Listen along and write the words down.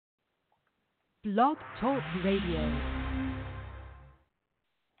Blog Talk Radio.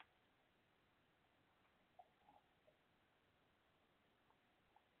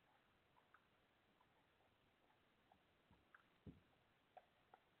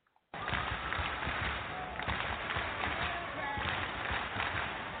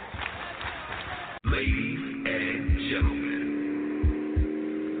 Ladies and gentlemen,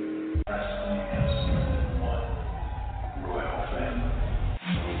 Royal Family.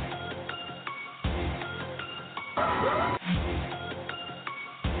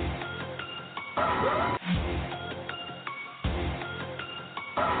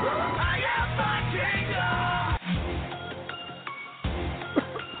 I am my kingdom.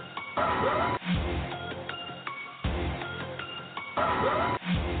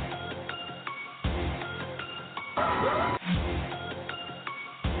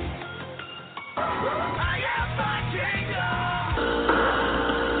 I am my kingdom.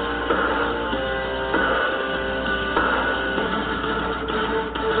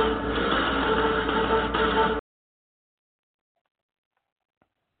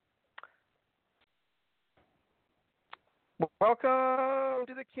 Welcome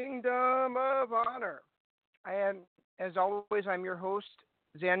to the Kingdom of Honor. And as always, I'm your host,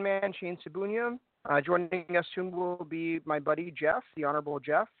 Zanman Shane Sabunia. Joining us soon will be my buddy Jeff, the Honorable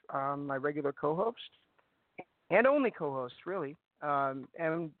Jeff, my regular co-host, and only co-host, really.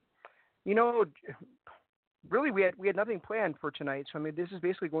 And you know, really, we had nothing planned for tonight. So I mean, this is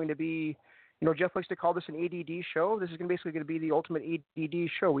basically going to be, you know, Jeff likes to call this an ADD show. This is basically going to be the ultimate ADD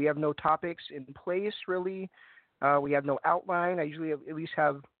show. We have no topics in place, really. We have no outline. I usually at least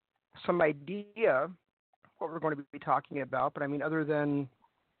have some idea what we're going to be talking about. But I mean, other than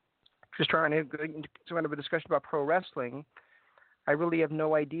just trying to get into some kind of a discussion about pro wrestling, I really have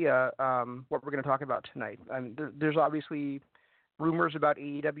no idea what we're going to talk about tonight. There's obviously rumors about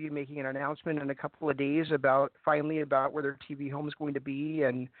AEW making an announcement in a couple of days about where their TV home is going to be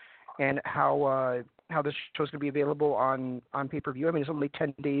and how this show is going to be available on pay-per-view. I mean, it's only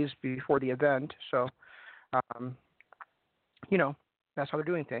 10 days before the event, so you know, that's how they're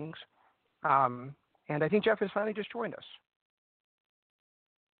doing things. And I think Jeff has finally just joined us.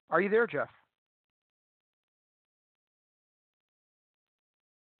 Are you there, Jeff?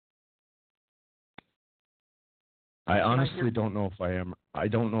 I honestly don't know if I am. I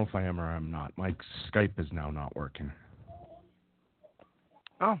don't know if I am or I'm not. My Skype is now not working.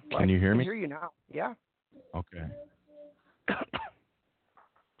 Oh, well, can you hear me? I can hear you now. Yeah. Okay.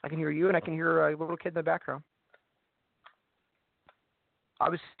 I can hear you, and I can hear a little kid in the background.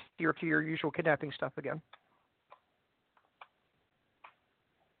 Obviously, you're to your usual kidnapping stuff again.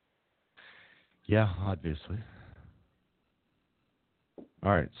 Yeah, obviously.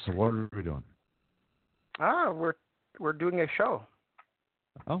 All right. So what are we doing? We're doing a show.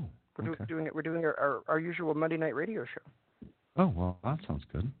 Oh, We're okay. doing our usual Monday night radio show. Oh, well, that sounds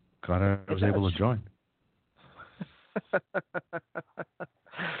good. Glad I was able to join.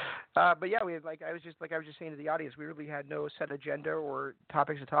 But yeah, we had, I was just saying to the audience, we really had no set agenda or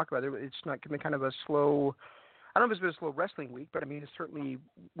topics to talk about. It's not been kind of a slow. I don't know if it's been a slow wrestling week, but I mean, it's certainly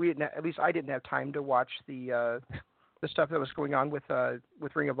at least I didn't have time to watch the stuff that was going on with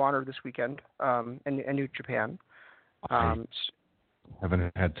Ring of Honor this weekend and New Japan. I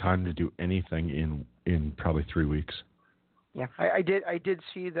haven't had time to do anything in probably 3 weeks. Yeah, I did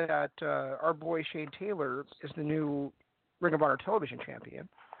see that our boy Shane Taylor is the new Ring of Honor television champion.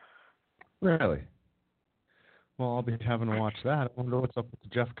 Really? Well, I'll be having to watch that. I wonder what's up with the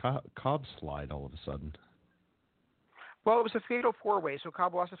Jeff Cobb slide all of a sudden. Well, it was a fatal four-way, so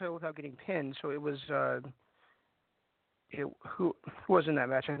Cobb lost the title without getting pinned. So it was who was in that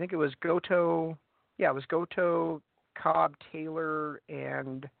match? I think it was Goto. Yeah, it was Goto, Cobb, Taylor,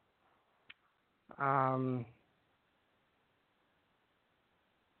 and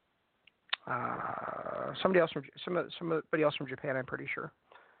somebody else from Japan. I'm pretty sure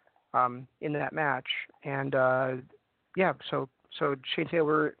in that match, and yeah, so Shane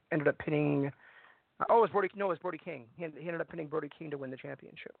Taylor ended up pinning. It was Brody King. He ended up pinning Brody King to win the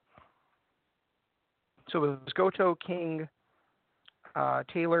championship. So it was Goto, King,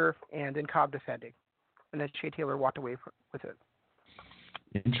 Taylor, and then Cobb defending, and then Shane Taylor walked away with it.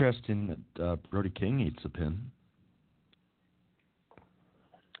 Interesting that Brody King eats a pin.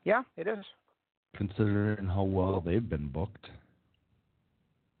 Yeah, it is. Considering how well they've been booked.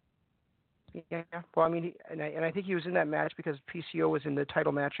 Yeah, well, I mean, I think he was in that match because PCO was in the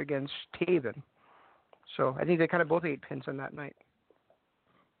title match against Taven. So I think they kind of both ate pins on that night.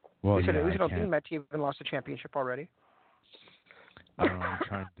 Well, at least I don't think Matt Taven lost the championship already. I'm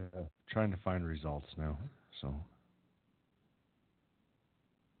trying to find results now. So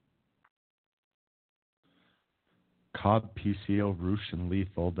Cobb, PCO, Roosh, and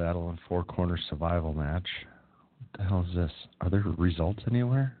Lethal battle in four-corner survival match. What the hell is this? Are there results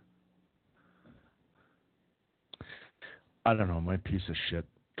anywhere? I don't know. My piece of shit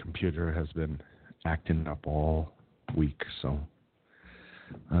computer has been acting up all week, so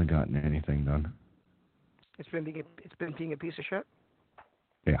I haven't gotten anything done. It's been being a piece of shit.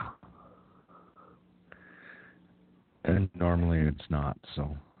 Yeah. And normally it's not,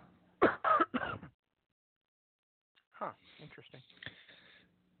 so. Huh. Interesting.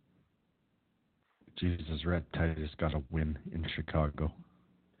 Jesus, Red Titus got a win in Chicago.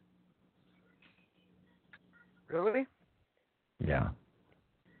 Really? Yeah.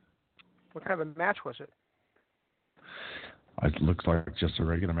 What kind of a match was it? It looks like just a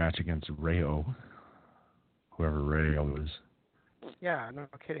regular match against Rayo. Whoever Rayo is. Yeah, no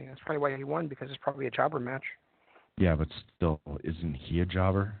kidding. That's probably why he won, because it's probably a jobber match. Yeah, but still, isn't he a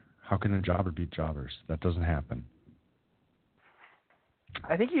jobber? How can a jobber beat jobbers? That doesn't happen.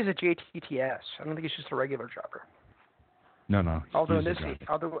 I think he's a JTTS. I don't think he's just a regular jobber. No. Although he's in a this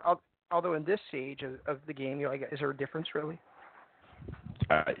jobber. although in this stage of the game, is there a difference really?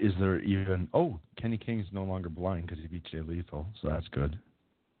 Is there even... Oh, Kenny King's no longer blind because he beat Jay Lethal, so that's good.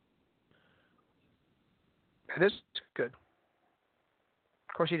 It is good.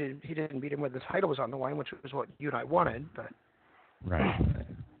 Of course, he didn't beat him when the title was on the line, which was what you and I wanted. But Right.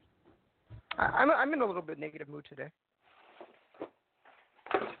 I'm in a little bit negative mood today.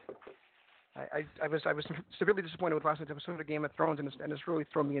 I was severely disappointed with last night's episode of Game of Thrones, and it's really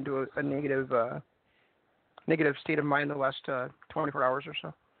thrown me into a negative state of mind the last 24 hours or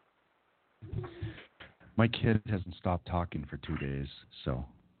so. My kid hasn't stopped talking for 2 days, so...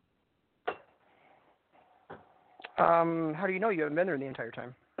 How do you know you haven't been there the entire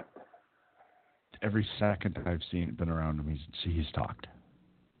time? Every second I've been around him, he's talked.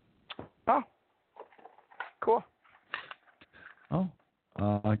 Oh, cool. Oh,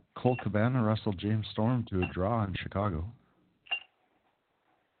 Colt Cabana wrestled James Storm to a draw in Chicago.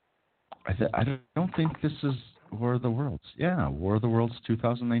 I don't think this is War of the Worlds. Yeah, War of the Worlds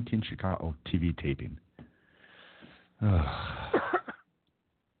 2019 Chicago TV taping. Time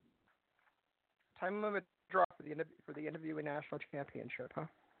limit draw for the NWA National Championship, huh?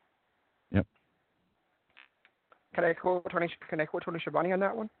 Yep. Can I quote Tony Schiavone on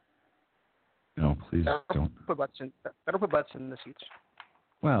that one? No, please don't. That'll put butts in the seats.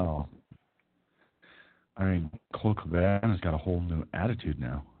 Well, I mean, Colt Cabana's got a whole new attitude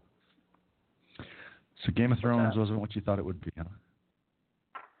now. So Game of Thrones wasn't what you thought it would be, huh?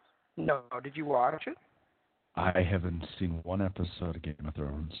 No, did you watch it? I haven't seen one episode of Game of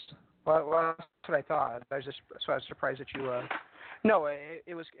Thrones. Well, that's what I thought. I was surprised that you. No,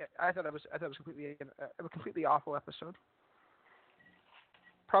 it was. I thought it was a completely awful episode.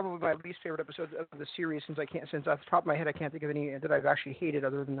 Probably my least favorite episode of the series, since off the top of my head I can't think of any that I've actually hated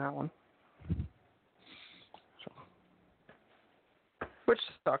other than that one. So, which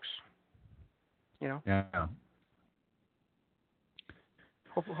sucks. You know. Yeah.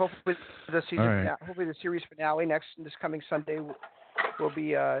 Hopefully the season. Right. Hopefully the series finale this coming Sunday will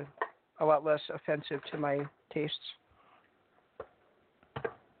be a lot less offensive to my tastes.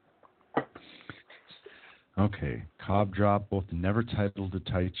 Okay. Cobb dropped both the Never title to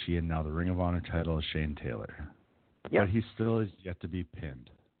Tai Chi and now the Ring of Honor title to Shane Taylor. Yep. But he still is yet to be pinned.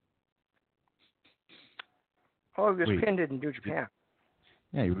 Oh, he was pinned in New Japan.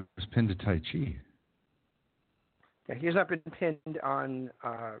 Yeah, he was pinned to Tai Chi. Yeah, he has not been pinned on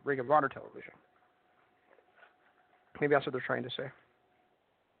Ring of Honor television. Maybe that's what they're trying to say.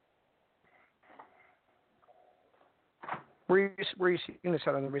 Were you seeing this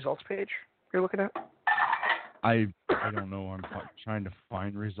out on the results page you're looking at? I don't know. I'm trying to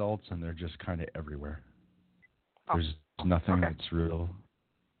find results, and they're just kind of everywhere. Oh. There's nothing that's real.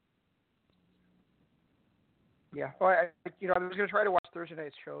 Yeah. Well, I was going to try to watch Thursday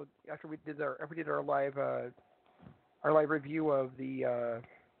night's show after we did our live review of the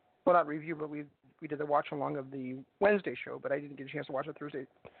well, not review, but we did the watch along of the Wednesday show, but I didn't get a chance to watch the Thursday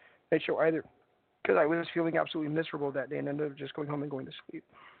night show either because I was feeling absolutely miserable that day and ended up just going home and going to sleep.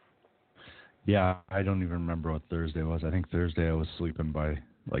 Yeah, I don't even remember what Thursday was. I think Thursday I was sleeping by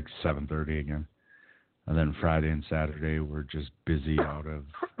like 7:30 again, and then Friday and Saturday were just busy out of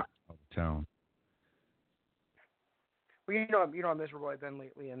town. Well, you know how miserable I've been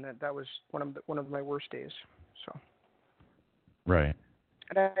lately, and that was one of my worst days. So. Right.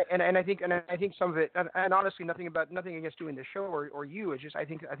 And I think some of it, and honestly, nothing against doing the show or you. It's just I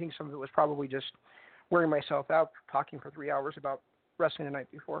think some of it was probably just wearing myself out talking for 3 hours about wrestling the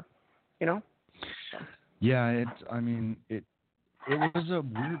night before, you know. So. Yeah, It was a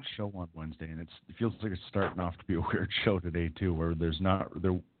weird show on Wednesday, and it feels like it's starting off to be a weird show today too, where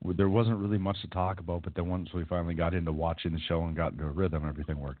there wasn't really much to talk about, but then once we finally got into watching the show and got into a rhythm,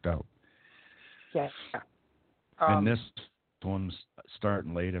 everything worked out. Yeah. And this one's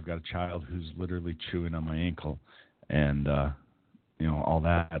starting late. I've got a child who's literally chewing on my ankle, and all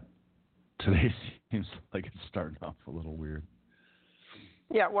that. Today seems like it's starting off a little weird.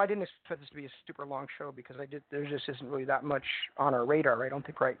 Yeah, well, I didn't expect this to be a super long show because there just isn't really that much on our radar, I don't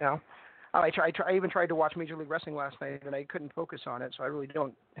think, right now. I even tried to watch Major League Wrestling last night, and I couldn't focus on it, so I really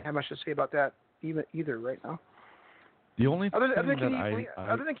don't have much to say about that either right now. The only thing other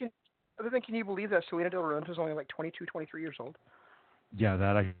than can you believe that Selena Del Rey is only like 22, 23 years old? Yeah,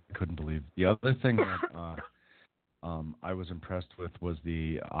 that I couldn't believe. The other thing that I was impressed with was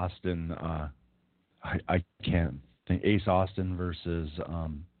the Austin. I can't think Ace Austin versus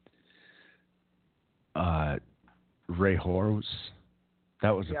Ray Horus. That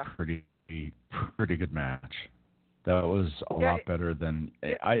was a pretty good match. That was a lot better than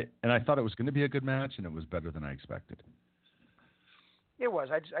I thought it was going to be a good match, and it was better than I expected. It was.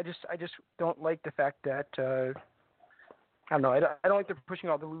 I just don't like the fact that I don't know. I don't like they're pushing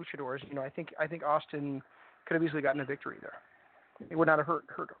all the luchadors. I think Austin could have easily gotten a victory there. It would not have hurt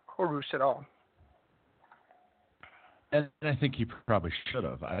Horus at all. And I think he probably should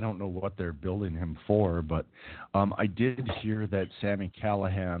have. I don't know what they're building him for, but I did hear that Sami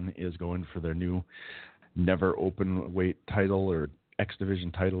Callihan is going for their new Never Open Weight title or X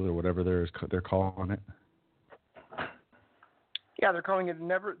Division title or whatever they're calling it. Yeah, they're calling it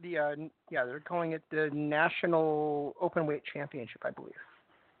they're calling it the National Openweight Championship, I believe.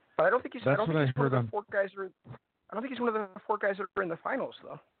 But I don't think he's. That's I don't what think he's I heard one of the 4 guys. I don't think he's one of the 4 guys that are in the finals,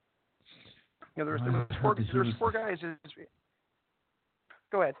 though. There's 4 guys.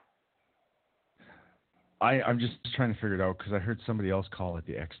 Go ahead. I'm just trying to figure it out because I heard somebody else call it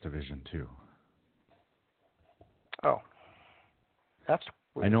the X Division too. Oh, that's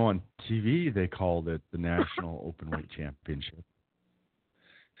weird. I know on TV they called it the National Openweight Championship.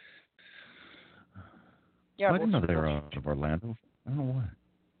 Yeah, I didn't know they were out of Orlando. I don't know why.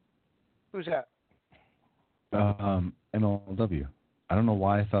 Who's that? MLW. I don't know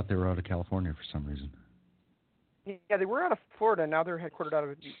why I thought they were out of California for some reason. Yeah, they were out of Florida. Now they're headquartered out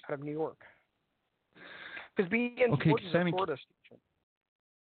of New York. Because being in Florida is a Florida station.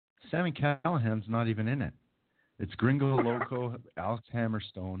 Sami Callihan's not even in it. It's Gringo Loco, Alex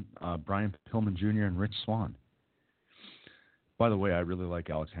Hammerstone, Brian Pillman Jr., and Rich Swann. By the way, I really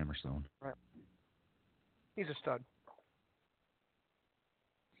like Alex Hammerstone. Right. He's a stud.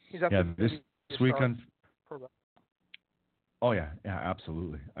 He's this week on. Oh yeah,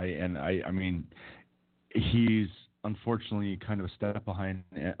 absolutely. I mean, he's unfortunately kind of a step behind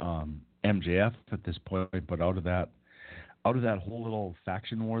MJF at this point. But out of that whole little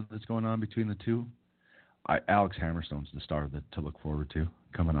faction war that's going on between the two, Alex Hammerstone's the star to look forward to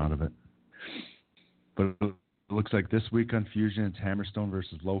coming out of it. But it looks like this week on Fusion it's Hammerstone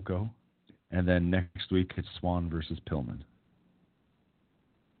versus Loco, and then next week it's Swann versus Pillman.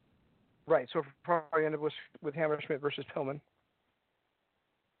 Right, so probably end up with Hammersmith versus Pillman.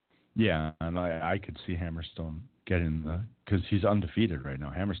 Yeah, and I could see Hammerstone getting because he's undefeated right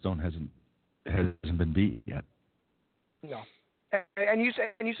now. Hammerstone hasn't been beat yet. No, and you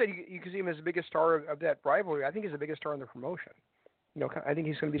said you could see him as the biggest star of that rivalry. I think he's the biggest star in the promotion. I think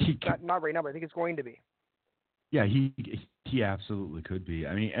he's going to be not right now, but I think it's going to be. Yeah, he absolutely could be.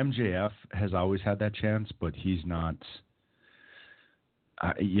 I mean, MJF has always had that chance, but he's not.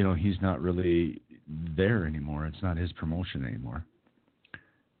 He's not really there anymore. It's not his promotion anymore.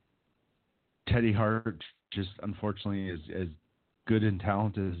 Teddy Hart, just unfortunately, is as good and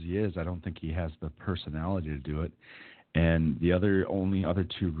talented as he is. I don't think he has the personality to do it. And the only other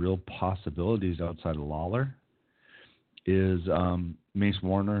 2 real possibilities outside of Lawler is Mace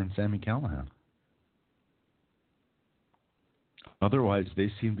Warner and Sami Callihan. Otherwise,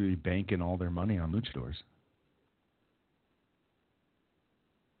 they seem to be banking all their money on luchadors.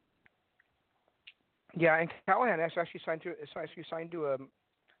 Yeah, and Callahan actually signed to a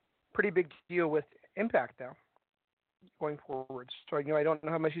pretty big deal with Impact now, going forward. So I don't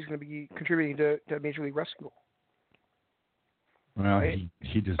know how much he's going to be contributing to Major League Wrestling. Well,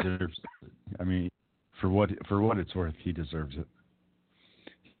 he deserves it. I mean, for what it's worth, he deserves it.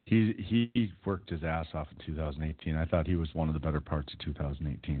 He worked his ass off in 2018. I thought he was one of the better parts of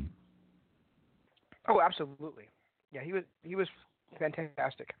 2018. Oh, absolutely. Yeah, he was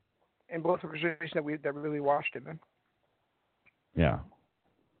fantastic. In both organizations that really watched him in. Yeah.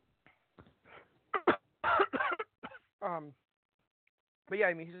 But yeah,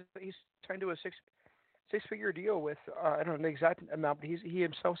 I mean he's signed to a six-figure deal with I don't know the exact amount, but he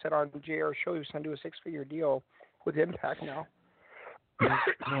himself said on JR's show he was going to do a six-figure deal with Impact now.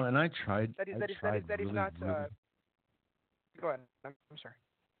 No, and I tried. That is really, not. really. Go ahead. I'm sorry.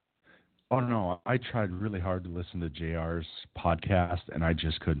 Oh no, I tried really hard to listen to JR's podcast, and I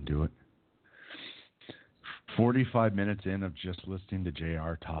just couldn't do it. 45 minutes in of just listening to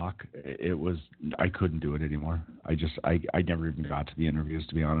JR talk, I couldn't do it anymore. I never even got to the interviews,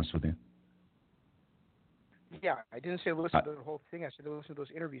 to be honest with you. Yeah, I didn't say listen to the whole thing. I said listen to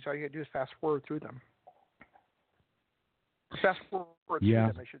those interviews. All you got to do is fast forward through them. Fast forward through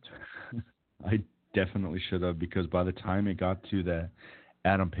them, I should say. I definitely should have, because by the time it got to the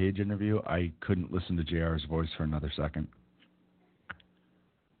Adam Page interview, I couldn't listen to JR's voice for another second.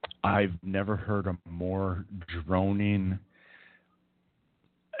 I've never heard a more droning.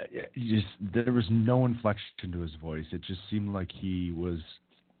 There was no inflection to his voice. It just seemed like he was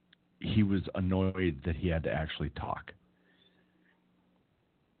annoyed that he had to actually talk.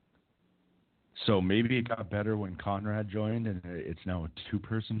 So maybe it got better when Conrad joined, and it's now a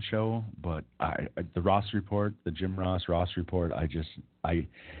two-person show. But the Ross Report, the Jim Ross Report, I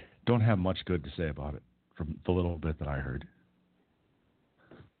don't have much good to say about it from the little bit that I heard.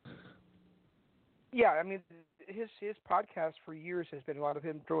 Yeah, I mean, his podcast for years has been a lot of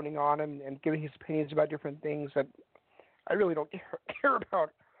him droning on and giving his opinions about different things that I really don't care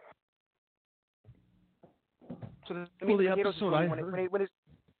about. So the episode I heard.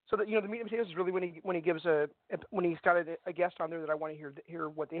 So the meat and potatoes is really when he gives when he's got a guest on there that I want to hear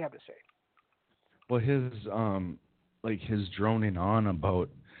what they have to say. Well, his droning on about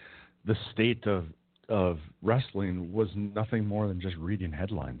the state of wrestling was nothing more than just reading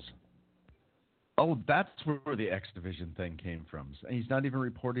headlines. Oh, that's where the X Division thing came from. He's not even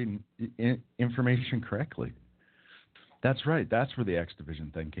reporting information correctly. That's right. That's where the X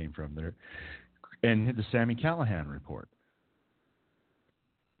Division thing came from there. And the Sami Callihan report.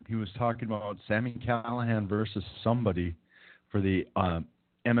 He was talking about Sami Callihan versus somebody for the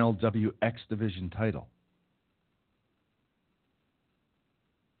MLW X Division title.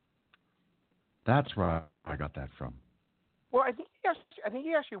 That's where I got that from. Well, I think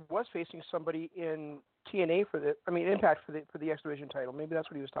he actually was facing somebody in TNA Impact for the X Division title. Maybe that's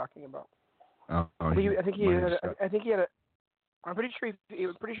what he was talking about. I'm pretty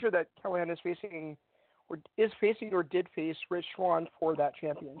sure that Callihan is facing or did face Rich Swann for that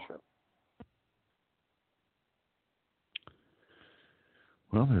championship.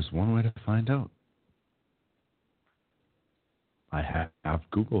 Well, there's one way to find out. I have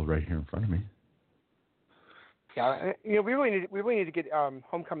Google right here in front of me. Yeah, we really need to get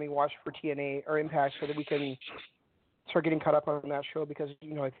Homecoming watched for TNA or Impact so that we can start getting caught up on that show because I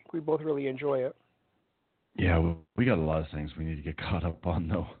think we both really enjoy it. Yeah, we got a lot of things we need to get caught up on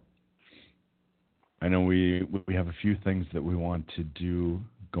though. I know we have a few things that we want to do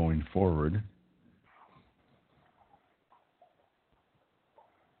going forward.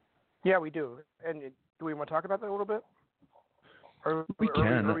 Yeah, we do. And do we want to talk about that a little bit? We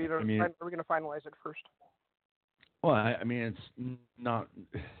can. Are we going to finalize it first? Well, I mean, it's not.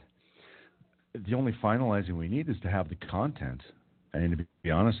 The only finalizing we need is to have the content. I mean, to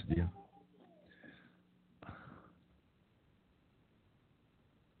be honest with you.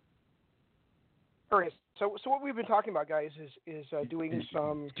 All right. So what we've been talking about, guys, is doing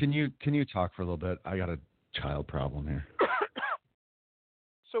some. Can you talk for a little bit? I got a child problem here.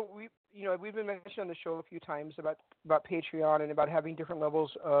 So we've been mentioning on the show a few times about Patreon and about having different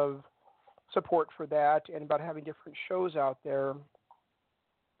levels of support for that and about having different shows out there. And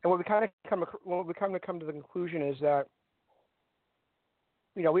what we kind of come to the conclusion is that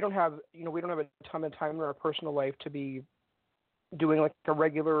we don't have a ton of time in our personal life to be doing like a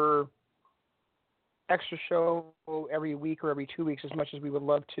regular extra show every week or every 2 weeks as much as we would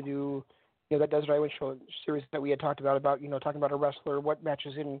love to do. That Desert Island show series that we had talked about talking about a wrestler, what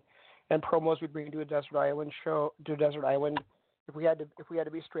matches and promos we'd bring to a Desert Island show, to Desert Island if we had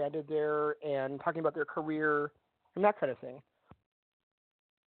to be stranded there, and talking about their career and that kind of thing.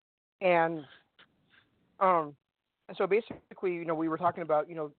 And so basically, we were talking about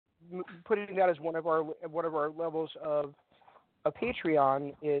putting that as one of our levels of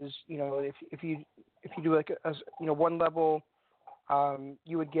Patreon is if you do like one level,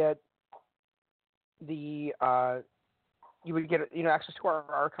 you would get access to our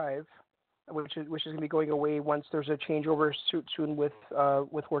archive, which is going to be going away once there's a changeover soon with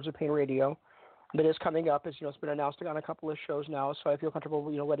Words of Pain Radio. That is coming up. It's been announced on a couple of shows now, so I feel comfortable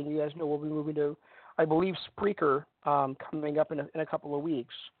letting you guys know we'll be moving to, I believe, Spreaker coming up in a couple of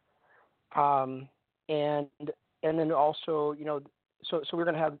weeks, and then also so we're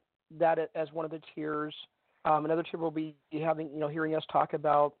going to have that as one of the tiers. Another tier will be hearing us talk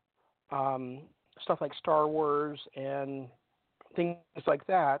about stuff like Star Wars and things like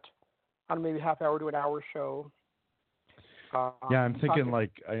that on maybe half hour to an hour show. Yeah, I'm thinking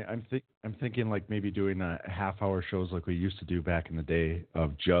I'm thinking like maybe doing half-hour shows like we used to do back in the day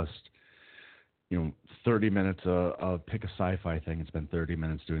of just 30 minutes of pick a sci-fi thing. It's been 30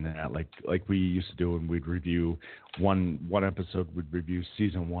 minutes doing that, like we used to do when we'd review one episode. We'd review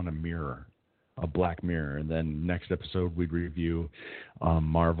season 1 of Mirror, of Black Mirror, and then next episode we'd review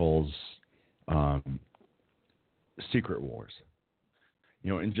Marvel's Secret Wars.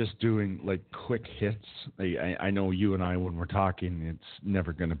 And just doing like quick hits. I know you and I, when we're talking, it's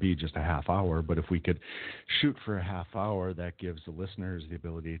never going to be just a half hour, but if we could shoot for a half hour, that gives the listeners the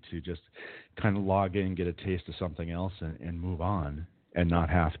ability to just kind of log in, get a taste of something else and move on and not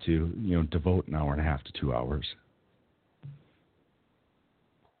have to, devote an hour and a half to 2 hours.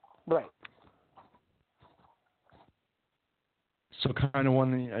 Right. So kind of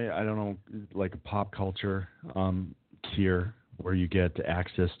one, I don't know, like a pop culture tier, where you get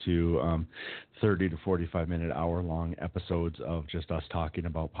access to 30 to 45 minute, hour-long episodes of just us talking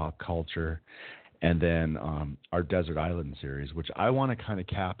about pop culture. And then our Desert Island series, which I want to kind of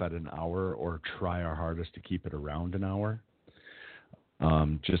cap at an hour or try our hardest to keep it around an hour.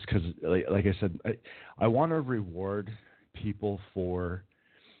 Just because, like I said, I want to reward people for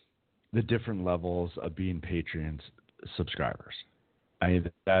the different levels of being Patreon subscribers.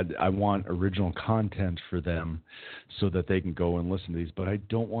 I want original content for them so that they can go and listen to these, but I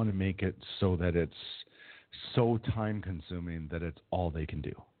don't want to make it so that it's so time consuming that it's all they can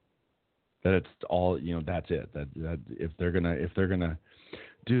do. That it's all, that's it. That if they're gonna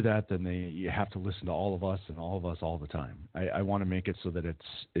do that, then you have to listen to all of us and all of us all the time. I want to make it so that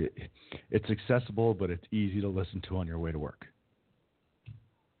it's accessible, but it's easy to listen to on your way to work.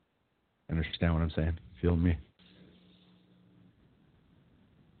 Understand what I'm saying? Feel me?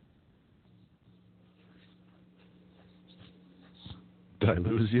 Did I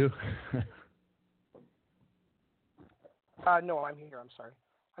lose you? No, I'm here. I'm sorry.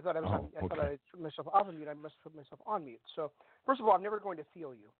 I thought I was. I okay. thought I put myself off of mute. I must put myself on mute. So, first of all, I'm never going to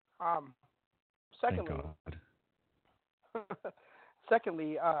feel you. Secondly, Thank God.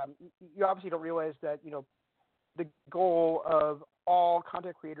 secondly, you obviously don't realize that the goal of all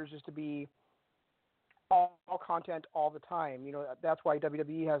content creators is to be all content all the time. That's why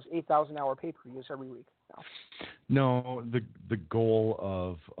WWE has 8,000-hour pay-per-views every week now. No, the goal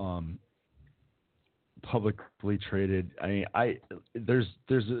of publicly traded. There's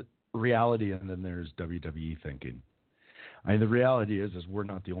a reality, and then there's WWE thinking. The reality is we're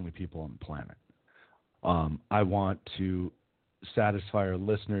not the only people on the planet. I want to satisfy our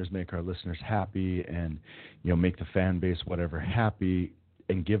listeners, make our listeners happy, and make the fan base whatever happy,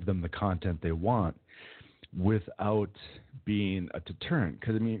 and give them the content they want without being a deterrent.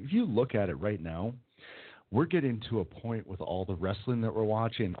 Because if you look at it right now, we're getting to a point with all the wrestling that we're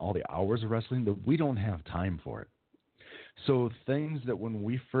watching, all the hours of wrestling, that we don't have time for it. So things that when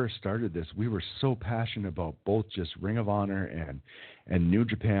we first started this, we were so passionate about, both just Ring of Honor and New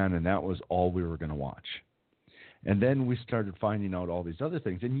Japan, and that was all we were going to watch. And then we started finding out all these other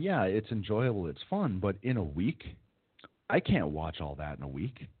things. And yeah, it's enjoyable, it's fun, but in a week, I can't watch all that in a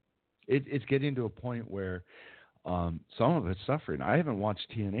week. It's getting to a point where some of it's suffering. I haven't watched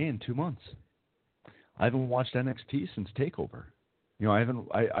TNA in 2 months. I haven't watched NXT since TakeOver.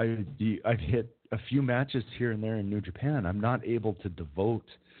 I've hit a few matches here and there in New Japan. I'm not able to devote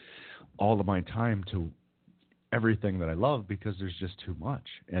all of my time to everything that I love because there's just too much.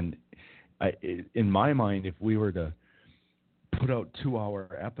 And in my mind, if we were to put out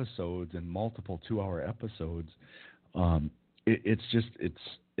 2-hour episodes and multiple 2-hour episodes,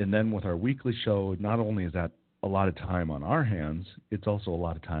 and then with our weekly show, not only is that a lot of time on our hands, it's also a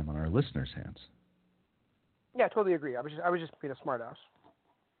lot of time on our listeners' hands. Yeah, I totally agree. I was just being a smartass.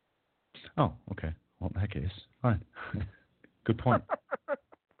 Oh, okay. Well, in that case, fine. Good point.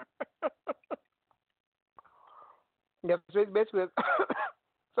 Yeah, so basically, so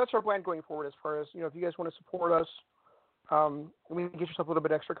that's our plan going forward. As far as if you guys want to support us, we can get yourself a little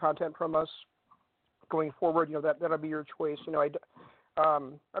bit extra content from us going forward. That'll be your choice. That'll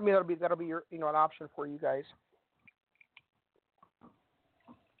be your an option for you guys.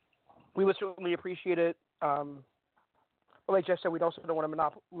 We would certainly appreciate it. Well, like Jeff said, we also don't want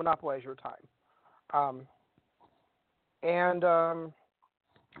to monopolize your time. And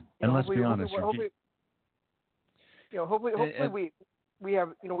let's be honest, hopefully we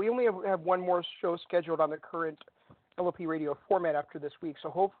have we only have one more show scheduled on the current LOP radio format after this week. So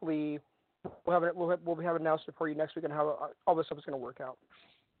hopefully we'll have announced it for you next week and how all this stuff is going to work out.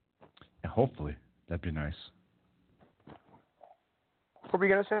 hopefully. That'd be nice. What were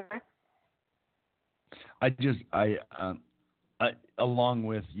you gonna say? Along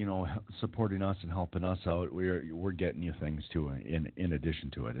with supporting us and helping us out, we're getting you things too. In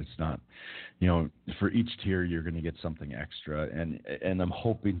addition to it, it's not, for each tier you're going to get something extra, and I'm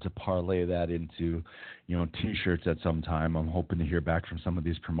hoping to parlay that into, T-shirts at some time. I'm hoping to hear back from some of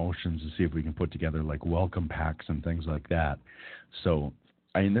these promotions to see if we can put together like welcome packs and things like that. So,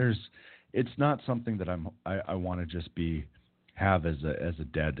 it's not something that I want to just have as a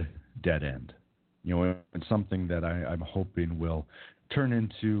dead end. It's something that I'm hoping will turn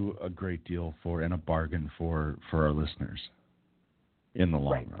into a great deal and a bargain for our listeners in the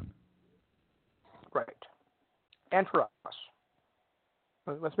long run. Right. And for us.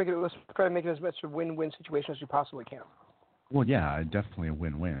 Let's try to make it as much a win-win situation as we possibly can. Well, yeah, definitely a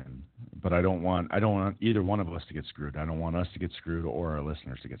win-win. But I don't want either one of us to get screwed. I don't want us to get screwed or our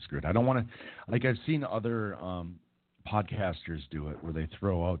listeners to get screwed. I don't want to, like I've seen other podcasters do it where they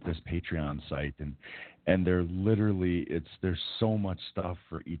throw out this Patreon site and they're literally there's so much stuff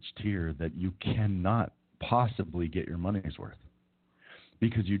for each tier that you cannot possibly get your money's worth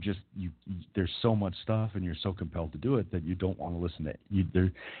because there's so much stuff and you're so compelled to do it that you don't want to listen to it.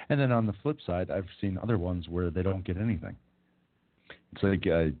 And then on the flip side, I've seen other ones where they don't get anything. It's like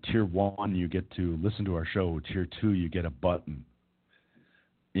tier 1 you get to listen to our show, tier 2 you get a button.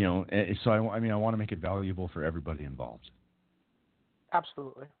 So I want to make it valuable for everybody involved.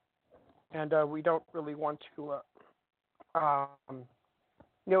 Absolutely, and we don't really want to.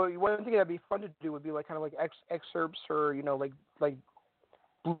 One thing that'd be fun to do would be like kind of like excerpts or like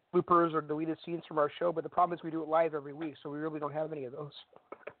bloopers or deleted scenes from our show. But the problem is we do it live every week, so we really don't have any of those.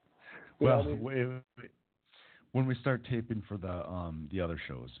 When we start taping for the other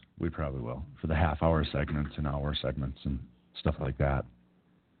shows, we probably will for the half-hour segments and hour segments and stuff like that.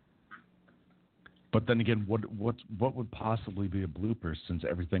 But then again, what would possibly be a blooper since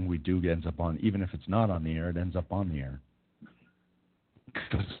everything we do ends up on, even if it's not on the air, it ends up on the air.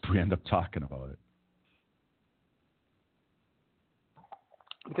 Because we end up talking about it.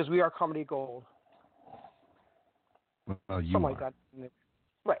 Because we are comedy gold. Well, you Something are. like that.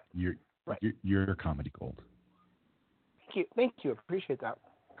 Right. You're comedy gold. Thank you. Appreciate that.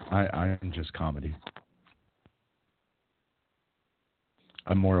 I am just comedy.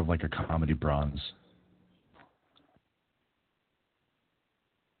 I'm more of like a comedy bronze.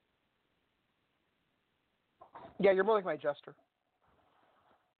 Yeah, you're more like my jester.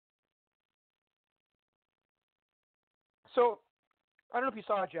 So, I don't know if you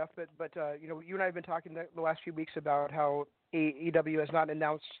saw it, Jeff, but you and I have been talking the last few weeks about how AEW has not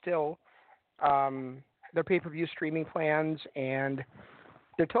announced still their pay-per-view streaming plans and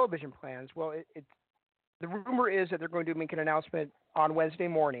their television plans. Well, the rumor is that they're going to make an announcement on Wednesday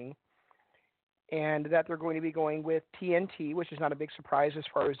morning, and that they're going to be going with TNT, which is not a big surprise as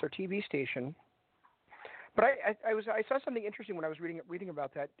far as their TV station. But I saw something interesting when I was reading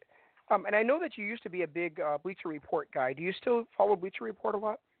about that, and I know that you used to be a big Bleacher Report guy. Do you still follow Bleacher Report a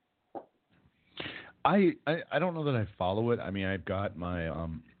lot? I don't know that I follow it. I mean, I've got my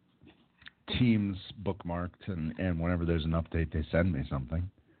teams bookmarked, and whenever there's an update, they send me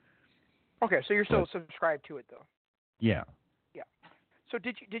something. Okay, so you're still subscribed to it, though. Yeah. Yeah. So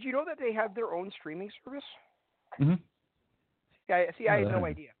did you know that they have their own streaming service? Mm-hmm. Yeah. See, I had no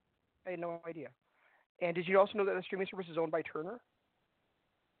idea. And did you also know that the streaming service is owned by Turner?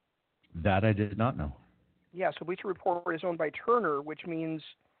 That I did not know. Yeah, so Bleacher Report is owned by Turner, which means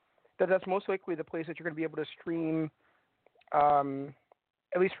that that's most likely the place that you're going to be able to stream,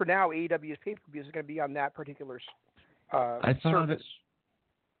 at least for now, AEW's pay-per-views is going to be on that particular service.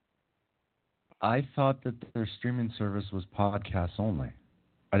 I thought that their streaming service was podcasts only.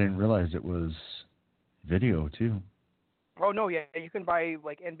 I didn't realize it was video too. Oh no, yeah, you can buy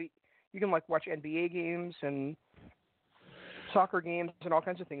you can watch NBA games and soccer games and all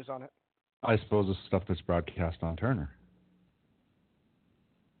kinds of things on it. I suppose it's stuff that's broadcast on Turner.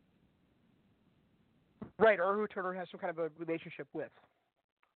 Right, or who Turner has some kind of a relationship with.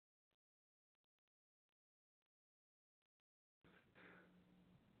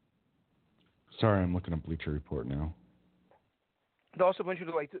 Sorry, I'm looking at Bleacher Report now. They also point you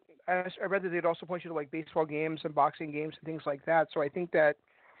to I read that they'd also point you to baseball games and boxing games and things like that. So I think that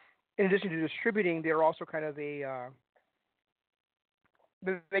in addition to distributing, they're also kind of they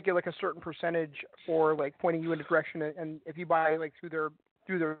make it a certain percentage for pointing you in a direction, and if you buy through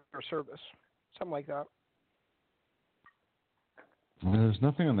their service, something like that. Well, there's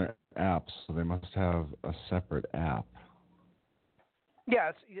nothing on their app, so they must have a separate app.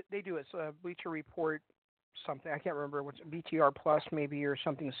 Yeah, they do. It's Bleacher Report something. I can't remember what's VTR Plus maybe or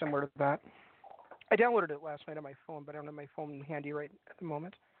something similar to that. I downloaded it last night on my phone, but I don't have my phone handy right at the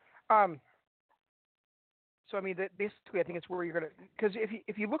moment. So I mean, basically, I think it's where you're gonna, because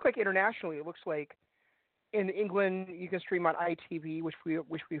if you look like internationally, it looks like in England you can stream on ITV, which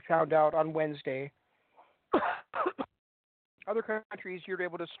we found out on Wednesday. Other countries you're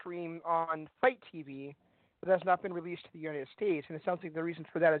able to stream on Fight TV, but that's not been released to the United States, and it sounds like the reason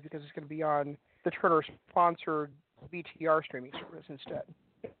for that is because it's going to be on the Turner-sponsored VTR streaming service instead.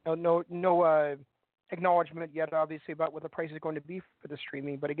 No acknowledgement yet, obviously, about what the price is going to be for the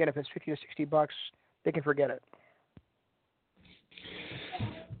streaming. But again, if it's $50 to $60, they can forget it.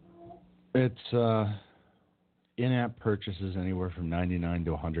 It's in-app purchases anywhere from $99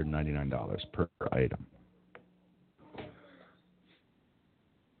 to $199 per item.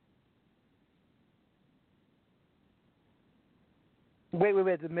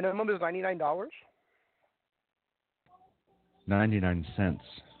 Wait. The minimum is $99? 99 cents.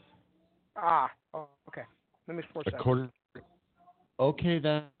 Oh, okay. That makes more sense. Okay,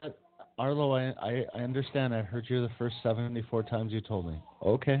 that Arlo, I understand. I heard you the first 74 times you told me.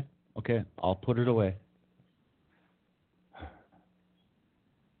 Okay, I'll put it away.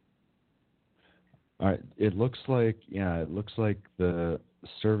 All right. It looks like the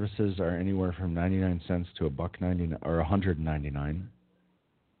services are anywhere from 99 cents to $1.99 or $199.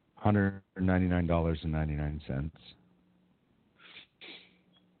 $199.99.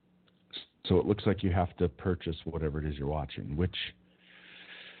 So it looks like you have to purchase whatever it is you're watching, which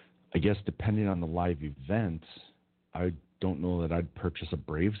I guess depending on the live event, I don't know that I'd purchase a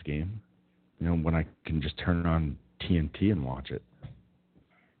Braves game, when I can just turn on TNT and watch it.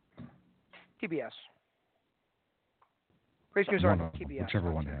 TBS. Braves games are on TBS.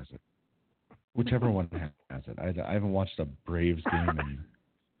 Whichever one has it. I haven't watched a Braves game in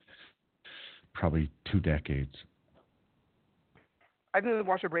probably 2 decades. I didn't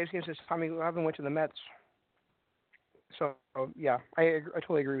watch the Braves games this time. I haven't went to the Mets. So yeah, I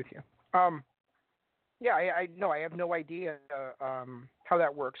totally agree with you. Yeah, I have no idea how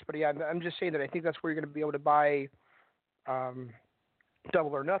that works, but yeah, I'm just saying that I think that's where you're going to be able to buy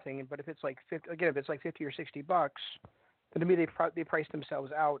double or nothing. But if it's like $50 or $60, then to me they price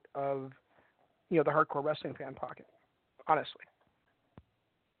themselves out of the hardcore wrestling fan pocket. Honestly.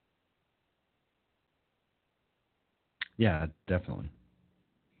 Yeah, definitely.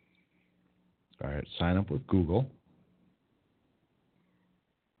 All right, sign up with Google.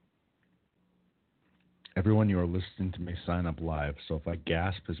 Everyone, you are listening to me sign up live, so if I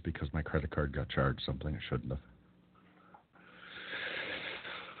gasp, it's because my credit card got charged something it shouldn't have.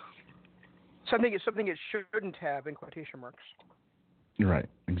 Something it shouldn't have, in quotation marks. Right,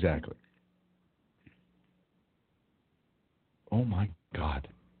 exactly. Oh my God.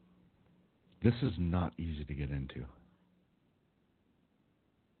 This is not easy to get into.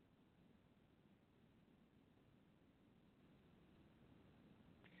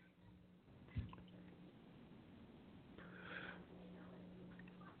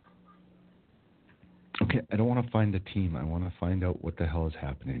 Okay, I don't want to find a team. I want to find out what the hell is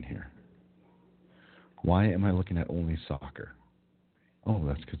happening here. Why am I looking at only soccer? Oh,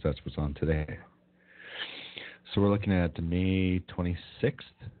 that's because that's what's on today. So we're looking at May 26th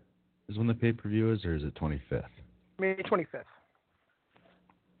is when the pay-per-view is, or is it 25th? May 25th.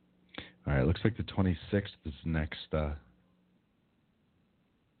 All right, looks like the 26th is the next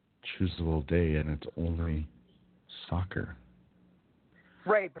choosable day, and it's only soccer.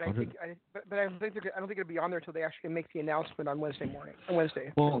 Right, but I don't think it'll be on there until they actually make the announcement on Wednesday morning. Well,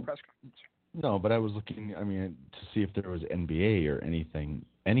 press conference. No, but I was looking, to see if there was NBA or anything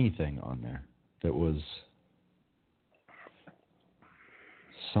on there that was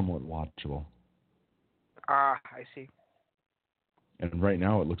somewhat watchable. Ah, I see. And right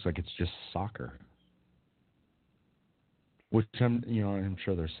now it looks like it's just soccer. Which I'm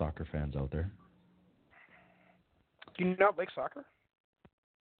sure there's soccer fans out there. Do you not like soccer?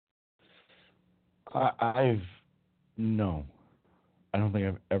 No. I don't think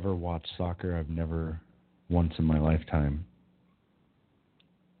I've ever watched soccer. I've never once in my lifetime.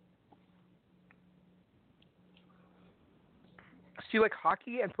 So you like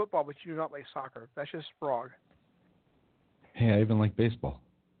hockey and football, but you do not like soccer. That's just wrong. Hey, I even like baseball.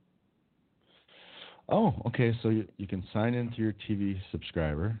 Oh, okay. So you can sign into your TV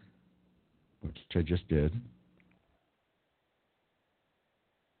subscriber, which I just did.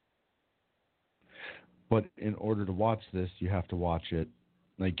 But in order to watch this, you have to watch it.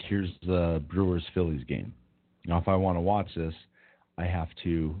 Like, here's the Brewers-Phillies game. Now, if I want to watch this, I have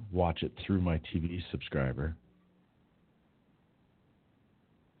to watch it through my TV subscriber.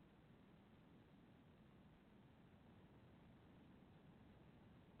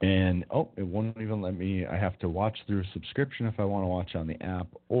 And it won't even let me. I have to watch through a subscription if I want to watch on the app,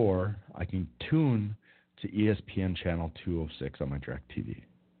 or I can tune to ESPN channel 206 on my DirecTV.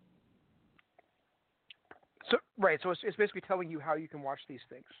 So right, so it's basically telling you how you can watch these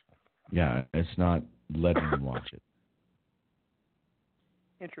things. Yeah, it's not letting me watch it.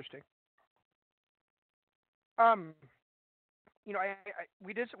 Interesting. We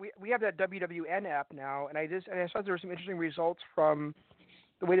have that WWN app now, and I saw there were some interesting results from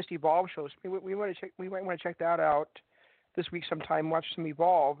the latest Evolve shows. We might want to check that out this week sometime. Watch some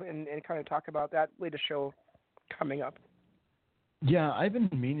Evolve and kind of talk about that latest show coming up. Yeah, I've been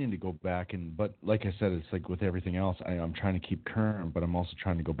meaning to go back, but like I said, it's like with everything else, I'm trying to keep current, but I'm also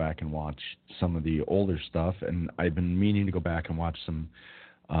trying to go back and watch some of the older stuff, and I've been meaning to go back and watch some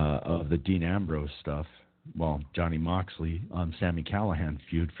of the Dean Ambrose stuff. Well, Johnny Moxley on Sami Callihan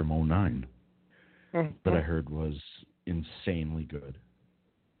feud from 2009 that I heard was insanely good.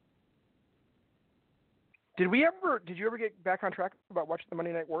 Did you ever get back on track about watching the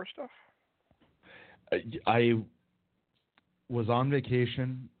Monday Night War stuff? I was on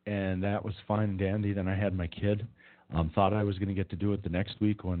vacation, and that was fine and dandy. Then I had my kid. Thought I was going to get to do it the next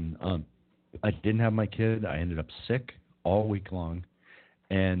week when I didn't have my kid. I ended up sick all week long,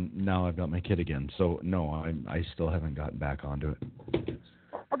 and now I've got my kid again. So, no, I still haven't gotten back onto it.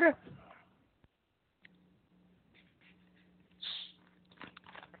 Okay.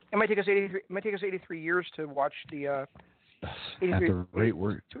 It might take us 83 years to watch the 83 at the rate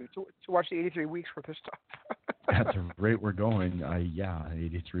we're to watch the 83 weeks worth of stuff. at the rate we're going,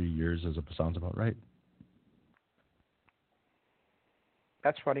 83 years sounds about right.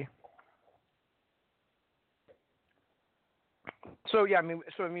 That's funny. So yeah, I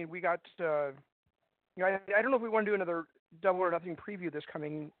mean, we got. I don't know if we want to do another Double or Nothing preview this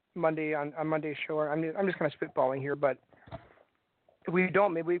coming Monday on Monday's show. I'm just kind of spitballing here, but if we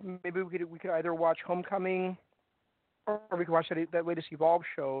don't, maybe we could either watch Homecoming, or we could watch that latest Evolve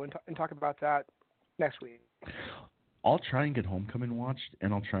show and talk about that next week. I'll try and get Homecoming watched,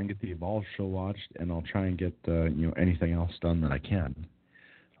 and I'll try and get the Evolve show watched, and I'll try and get anything else done that I can.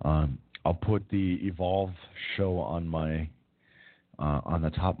 I'll put the Evolve show on my on the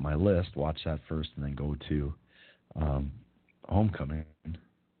top of my list. Watch that first, and then go to Homecoming,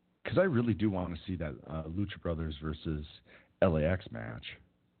 because I really do want to see that Lucha Brothers versus LAX match.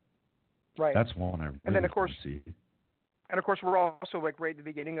 Right. That's one I really and then of course, want to see. And of course, we're also like right at the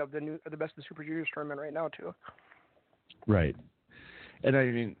beginning of the Best of the Super Juniors tournament right now too. Right. And I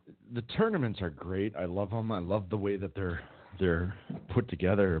mean, the tournaments are great. I love them. I love the way that they're put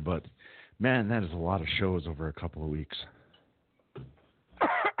together. But man, that is a lot of shows over a couple of weeks.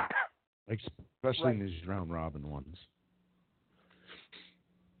 Especially in these round robin ones.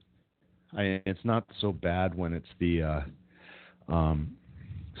 It's not so bad when it's the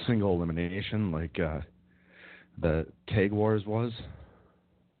single elimination like the Tag Wars was.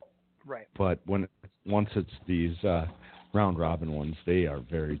 Right. But once it's these round robin ones, they are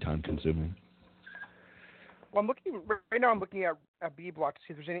very time consuming. Well, I'm looking at B Block to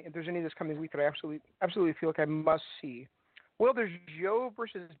see if there's any this coming week that I absolutely feel like I must see. Well, there's Joe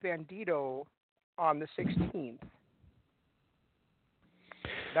versus Bandito on the 16th.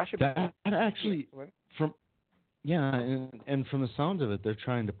 That should be actually and from the sounds of it, they're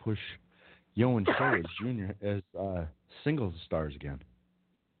trying to push Yo and Show as junior as singles stars again.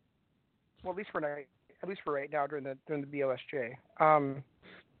 Well, at least for right now during the BLSJ.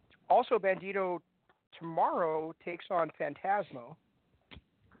 Also, Bandito tomorrow takes on Phantasmo.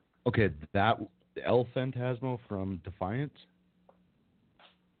 Okay, that El Phantasmo from Defiance.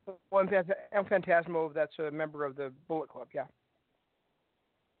 Well, El Phantasmo, that's a member of the Bullet Club. Yeah.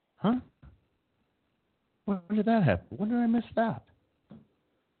 Huh? When did that happen? When did I miss that?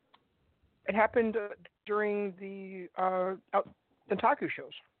 It happened during the Taku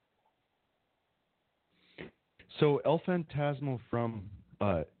shows. So El Phantasmo from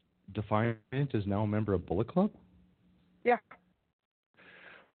Defiant is now a member of Bullet Club? Yeah.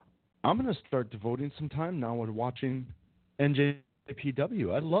 I'm going to start devoting some time now with watching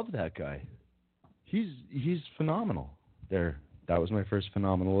NJPW. I love that guy. He's phenomenal. That was my first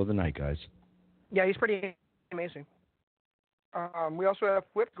phenomenal of the night, guys. Yeah, he's pretty amazing. We also have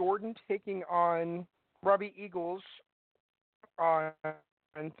Flip Gordon taking on Robbie Eagles on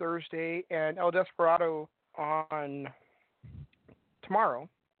Thursday, and El Desperado on tomorrow.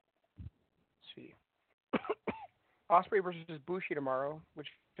 Let's see. Osprey versus Bushi tomorrow, which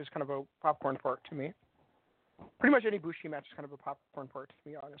is kind of a popcorn part to me. Pretty much any Bushi match is kind of a popcorn part to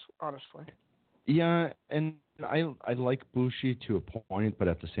me, honestly. Yeah, and I like Bushi to a point, but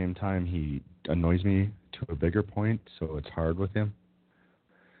at the same time, he annoys me to a bigger point, so it's hard with him.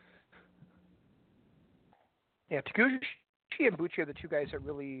 Yeah, Taguchi and Bucci are the two guys that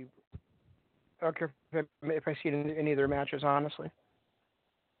really. I don't care if I see it in any of their matches, honestly.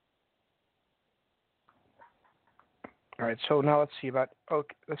 All right, so now let's see about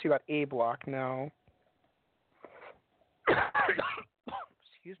A block now.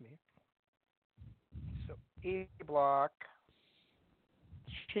 Excuse me. So A block,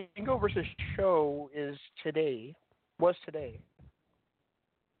 Shingo versus Show is today. Was today.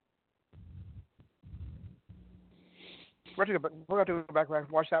 We're going to go back and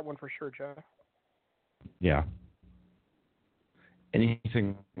watch that one for sure, Jeff. Yeah.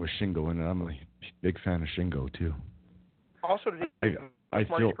 Anything with Shingo in it, I'm a big fan of Shingo too. Also today, I Marty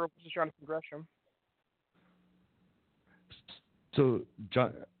feel Scurll versus Jonathan Gresham. so.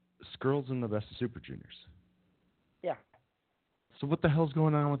 Skrull's in the Best of Super Juniors. Yeah. So what the hell's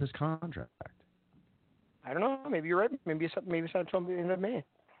going on with his contract? I don't know. Maybe you're right. Maybe it's until the end of May.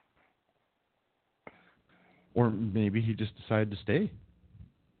 Or maybe he just decided to stay.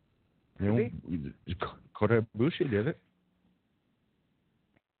 You know, Kota Ibushi did it.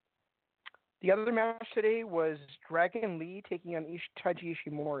 The other match today was Dragon Lee taking on Taiji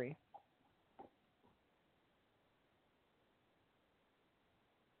Ishimori.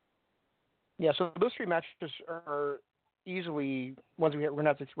 Yeah, so those three matches are easily ones we're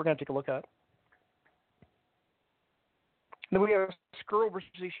gonna take a look at. Then we have Scurll versus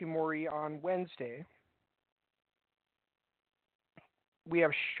Ishimori on Wednesday. We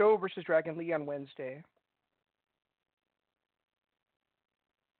have Show versus Dragon Lee on Wednesday.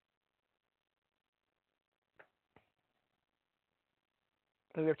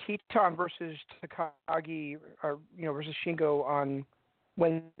 And we have Teton versus Takagi, versus Shingo on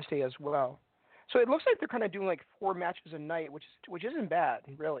Wednesday as well. So it looks like they're kind of doing like 4 matches a night, which isn't bad,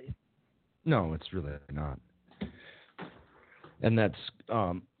 really. No, it's really not. And that's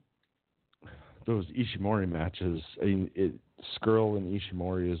those Ishimori matches. I mean, Scurll and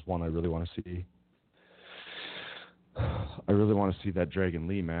Ishimori is one I really want to see. I really want to see that Dragon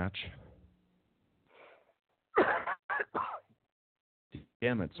Lee match.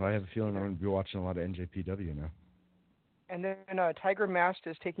 Damn it! So I have a feeling I'm going to be watching a lot of NJPW now. And then Tiger Mask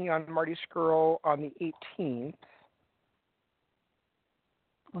is taking on Marty Scurll on the 18th.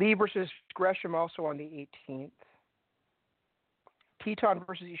 Lee versus Gresham also on the 18th. Teton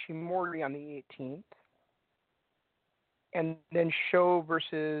versus Ishimori on the 18th. And then Show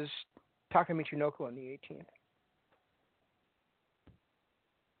versus Taka Michinoku on the 18th.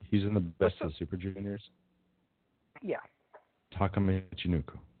 He's in the Best of Super Juniors? Yeah. Taka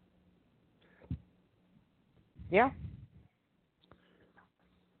Michinoku. Yeah.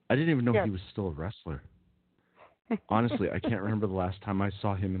 I didn't even know he was still a wrestler. Honestly, I can't remember the last time I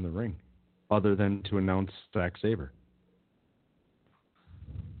saw him in the ring, other than to announce Zack Sabre.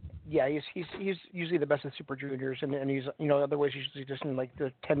 Yeah, he's usually the Best of Super Juniors, and he's otherwise he's usually just in like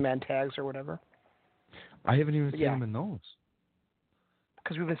the 10-man tags or whatever. I haven't even seen him in those.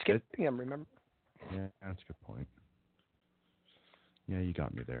 Because we've been skipping them, remember? Yeah, that's a good point. Yeah, you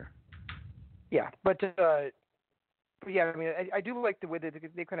got me there. Yeah, but yeah, I mean, I do like the way that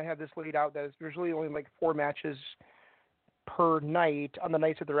they kind of have this laid out. That there's really only like 4 matches per night on the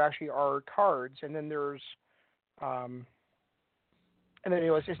nights that there actually are cards, and then there's, and then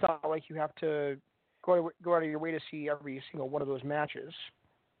it's not like you have to go out of your way to see every single one of those matches.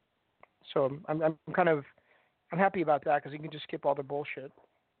 So I'm happy about that because you can just skip all the bullshit.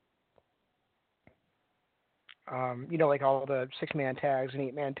 Like all the 6-man tags and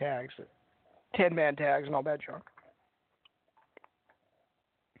 8-man tags, 10-man tags, and all that junk.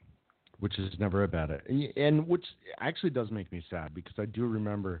 Which is never a bad idea. And which actually does make me sad because I do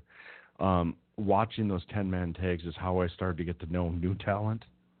remember watching those 10-man tags is how I started to get to know new talent.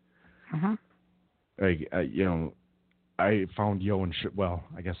 Mm-hmm. Like, I found Yo and well,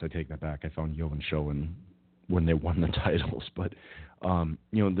 I guess I take that back. I found Yo and Show when they won the titles. But,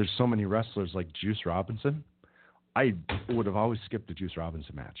 there's so many wrestlers like Juice Robinson. I would have always skipped the Juice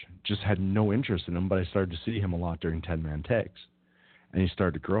Robinson match. Just had no interest in him, but I started to see him a lot during 10-man tags. And he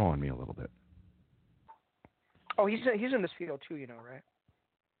started to grow on me a little bit. Oh, he's in this field too, right?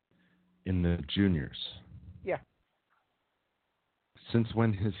 In the juniors. Yeah. Since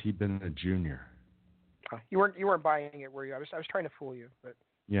when has he been a junior? You weren't buying it, were you? I was trying to fool you, but.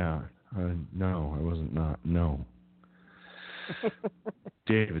 Yeah. No, I wasn't. No.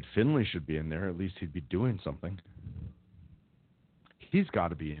 David Finlay should be in there. At least he'd be doing something. He's got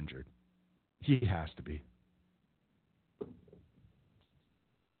to be injured. He has to be.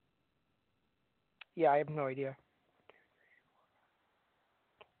 Yeah, I have no idea.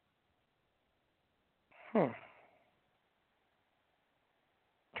 Trying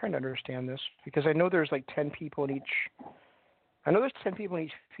trying to understand this because I know there's like 10 people in each. I know there's 10 people in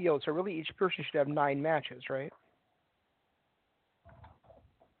each field, so really each person should have 9 matches, right?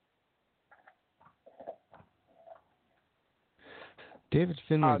 David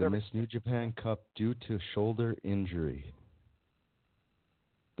Finlay there- missed New Japan Cup due to shoulder injury.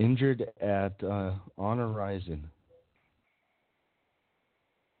 Injured at Honor Rising.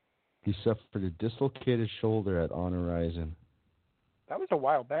 He suffered a dislocated shoulder at Honor Rising. That was a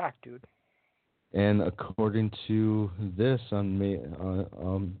while back, dude. And according to this, on May,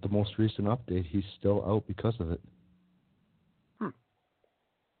 the most recent update, he's still out because of it.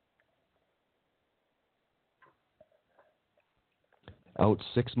 Out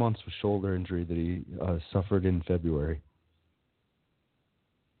 6 months with shoulder injury that he suffered in February.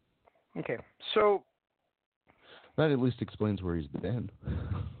 Okay, so That at least explains where he's been.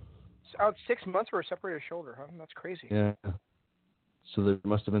 it's out 6 months for a separated shoulder, huh? That's crazy. Yeah. So there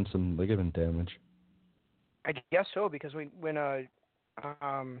must have been some ligament damage. I guess so because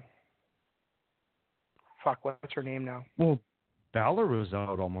what's her name now? Well, Balor was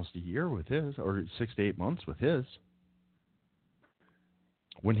out almost a year with his, or 6 to 8 months with his.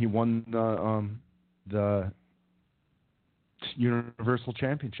 When he won the Universal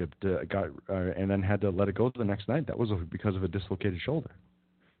Championship, and then had to let it go the next night. That was because of a dislocated shoulder.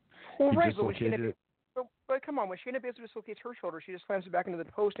 Well, He right, dislocated it. but come on, when Shayna Baszler dislocates her shoulder, she just slams it back into the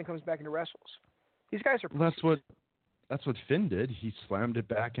post and comes back into wrestles. These guys are. That's what Finn did. He slammed it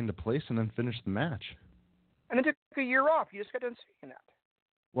back into place and then finished the match. And then took a year off. You just got done saying that.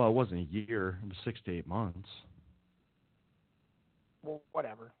 Well, it wasn't a year. It was 6 to 8 months. Well,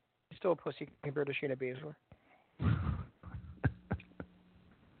 whatever. He's still a pussy compared to Shayna Baszler.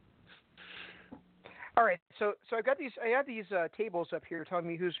 All right, so I have these tables up here telling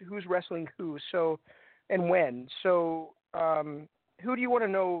me who's wrestling who, so and when. So who do you want to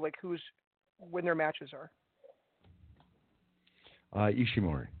know like when their matches are?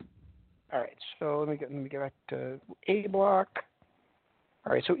 Ishimori. All right, so let me get back to A block.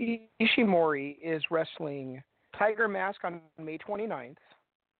 All right, so Ishimori is wrestling Tiger Mask on May 29th.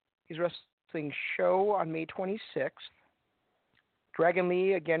 He's wrestling Show on May 26th. Dragon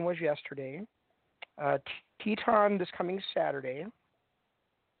Lee again was yesterday. Teton this coming Saturday.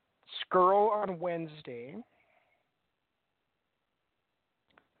 Skrull on Wednesday.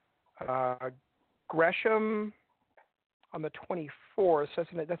 Gresham on the 24th. So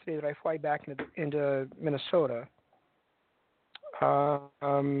that's the day that I fly back into Minnesota.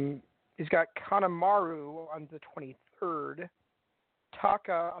 He's got Kanemaru on the 23rd.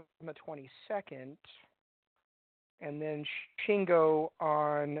 Taka on the 22nd. And then Shingo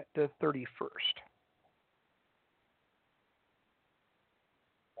on the 31st.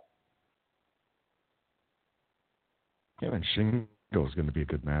 Yeah, and Shingo is going to be a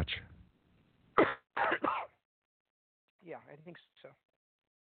good match. Yeah, I think so.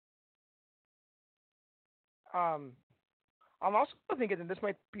 I'm also thinking that this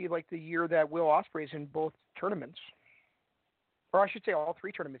might be like the year that Will Ospreay's in both tournaments. Or I should say all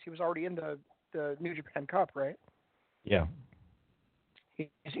 3 tournaments. He was already in the New Japan Cup, right? Yeah. And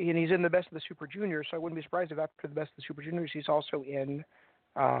he's in the Best of the Super Juniors, so I wouldn't be surprised if after the Best of the Super Juniors he's also in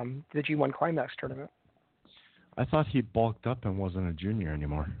the G1 Climax tournament. I thought he bulked up and wasn't a junior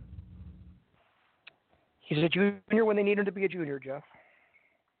anymore. He's a junior when they need him to be a junior, Jeff.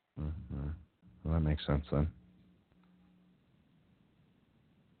 Mm-hmm. Well, that makes sense then.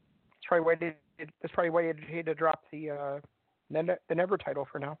 That's probably why he had to drop the Never title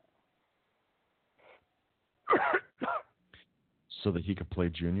for now. So that he could play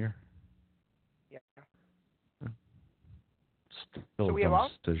junior? Yeah. Still So we a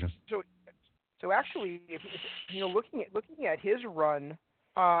have decision. So actually, if looking at his run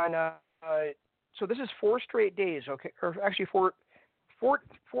on, so this is 4 straight days, okay, or actually four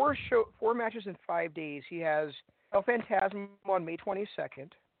matches in 5 days. He has El Phantasmo on May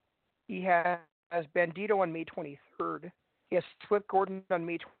 22nd. He has Bandito on May 23rd. He has Flip Gordon on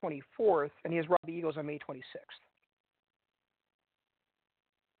May 24th, and he has Robbie Eagles on May 26th.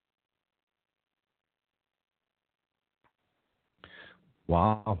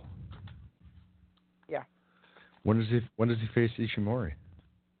 Wow. Yeah. When does he face Ishimori?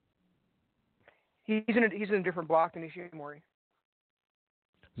 He's in a different block than Ishimori.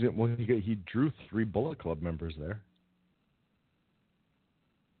 Well, he drew 3 Bullet Club members there.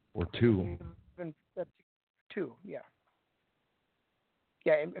 Or 2. That's 2, yeah.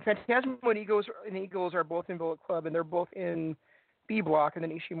 Yeah, and Phantasmo and Eagles are both in Bullet Club, and they're both in B block, and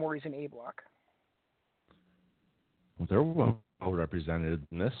then Ishimori's in A block. Well, they're well represented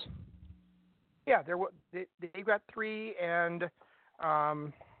in this. Yeah, they've got 3, and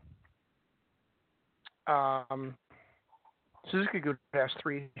Suzuki-gun has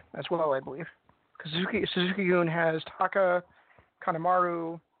 3 as well, I believe. Because Suzuki-gun has Taka,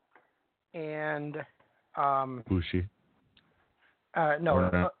 Kanemaru, and Bushi. El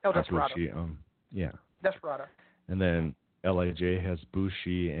Not Desperado. Bushi. Yeah. Desperado. And then LIJ has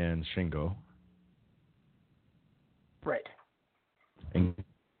Bushi and Shingo. Right. And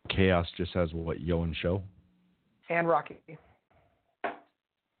Chaos just has what, Yo and Sho? And Rocky.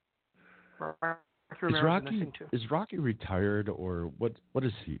 Is Rocky retired, or what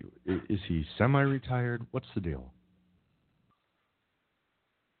is he? Is he semi-retired? What's the deal?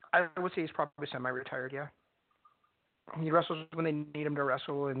 I would say he's probably semi-retired, yeah. He wrestles when they need him to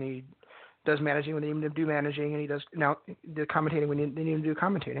wrestle, and he does managing when they need him to do managing, and he does now the commentating when they need him to do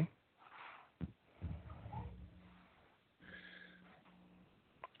commentating.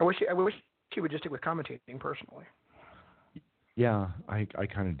 I wish he would just stick with commentating personally. Yeah, I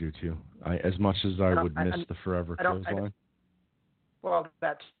kind of do too. As much as I would miss the Forever Clothesline. Well,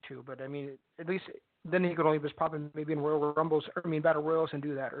 that's too, but I mean, at least then he could only just pop in maybe in Royal Rumbles, Battle Royals and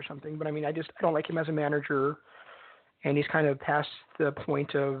do that or something. But I mean, I don't like him as a manager, and he's kind of past the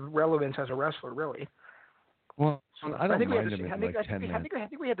point of relevance as a wrestler, really. Well, I don't mind him in like 10 minutes. I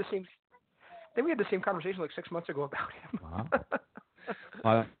think we had the same. I think we had the same conversation like 6 months ago about him.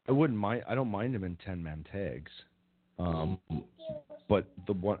 Wow. I wouldn't mind. I don't mind him in 10-man tags. But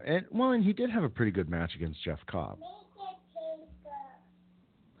the one, and he did have a pretty good match against Jeff Cobb.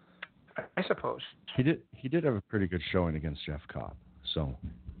 I suppose he did have a pretty good showing against Jeff Cobb. So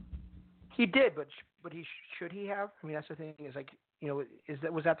he did, but should he have? I mean, that's the thing. Is like,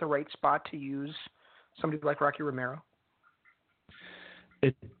 was that the right spot to use somebody like Rocky Romero?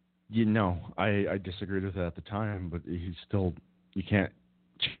 I disagreed with that at the time, but he's still. You can't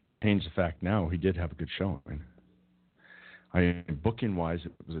change the fact now. He did have a good showing. Booking-wise,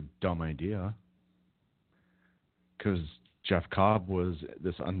 it was a dumb idea because Jeff Cobb was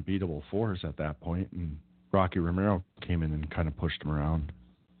this unbeatable force at that point, and Rocky Romero came in and kind of pushed him around.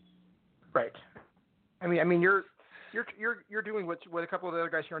 Right. I mean, you're doing what a couple of the other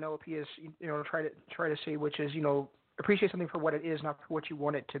guys here on LOP is, try to say, which is, appreciate something for what it is, not for what you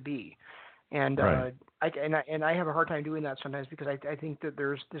want it to be. And right. I have a hard time doing that sometimes because I think that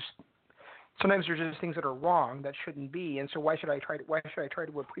there's this. Sometimes there's just things that are wrong that shouldn't be, and so why should I try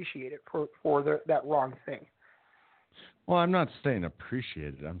to appreciate it for that wrong thing? Well, I'm not saying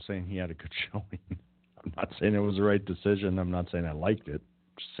appreciate it. I'm saying he had a good showing. I'm not saying it was the right decision. I'm not saying I liked it.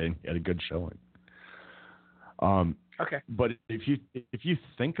 I'm just saying he had a good showing. Okay. But if you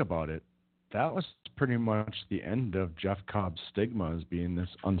think about it, that was pretty much the end of Jeff Cobb's stigma as being this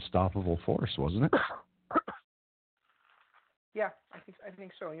unstoppable force, wasn't it? Yeah, I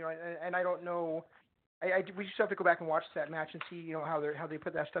think so. And I don't know. We just have to go back and watch that match and see, how they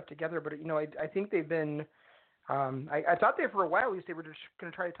put that stuff together. But I think they've been. I thought for a while at least they were just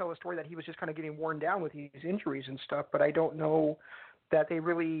going to try to tell a story that he was just kind of getting worn down with these injuries and stuff. But I don't know that they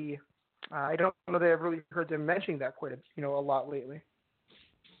really. I don't know that I've really heard them mentioning that quite a lot lately.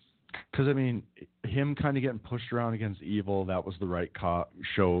 Because him kind of getting pushed around against Evil, that was the right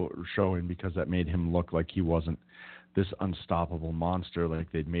showing because that made him look like he wasn't this unstoppable monster like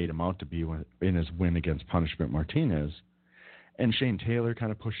they'd made him out to be in his win against Punishment Martinez. And Shane Taylor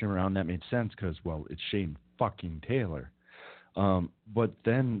kind of pushing him around, that made sense because, well, it's Shane fucking Taylor. But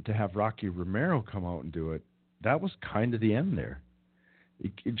then to have Rocky Romero come out and do it, that was kind of the end there.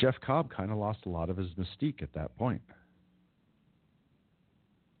 Jeff Cobb kind of lost a lot of his mystique at that point.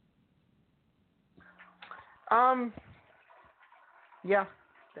 Yeah,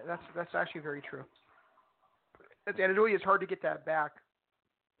 that's actually very true. And it really is hard to get that back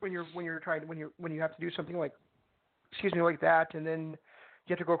when you have to do something like that, and then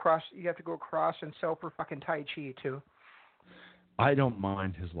you have to go across and sell for fucking Tai Chi too. I don't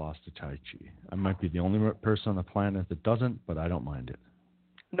mind his loss to Tai Chi. I might be the only person on the planet that doesn't, but I don't mind it.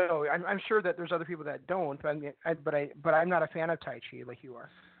 No, I'm sure that there's other people that don't, but I'm not a fan of Tai Chi like you are.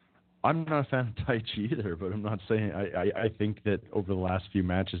 I'm not a fan of Tai Chi either, but I'm not saying I think that over the last few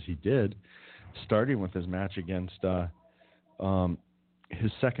matches he did, starting with his match against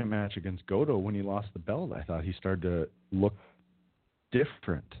his second match against Goto when he lost the belt, I thought he started to look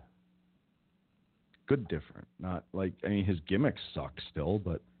different. Good different. Not like his gimmicks suck still,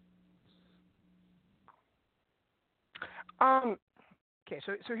 but okay,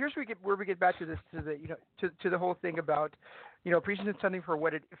 so here's where we get back to this to the whole thing about appreciating something for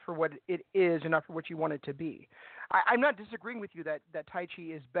what it is and not for what you want it to be. I'm not disagreeing with you that Tai Chi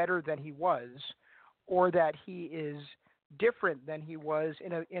is better than he was, or that he is different than he was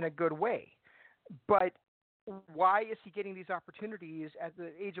in a good way. But why is he getting these opportunities at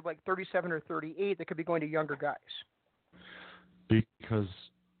the age of like 37 or 38 that could be going to younger guys? Because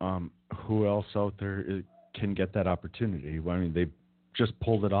who else out there can get that opportunity? I mean, they just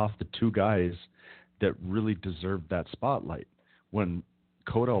pulled it off the two guys that really deserved that spotlight when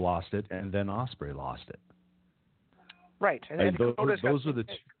Cotto lost it and then Ospreay lost it. Right. And those are the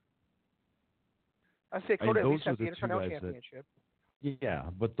two. I say Cotto at those least are has the the two Intercontinental guys Championship. Yeah,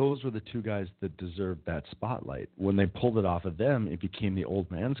 but those were the two guys that deserved that spotlight. When they pulled it off of them, it became the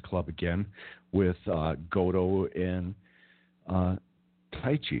old man's club again with Goto and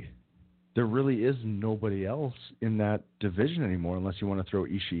Taichi. There really is nobody else in that division anymore unless you want to throw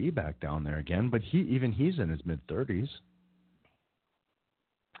Ishii back down there again. But he's in his mid-30s.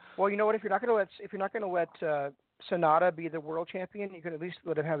 Well, you know what? If you're not going to let Sonata be the world champion, you could at least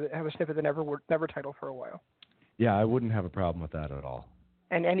let him have a sniff at the never title for a while. Yeah, I wouldn't have a problem with that at all.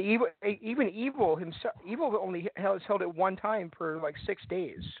 And even Evil himself, Evil only held it one time for like 6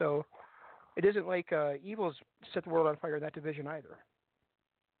 days, so it isn't like Evil's set the world on fire in that division either.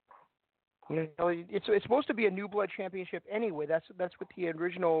 You know, it's supposed to be a new blood championship anyway. That's what the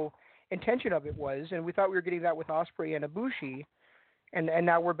original intention of it was, and we thought we were getting that with Ospreay and Ibushi, and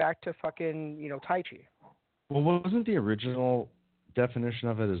now we're back to fucking Taichi. Well, wasn't the original definition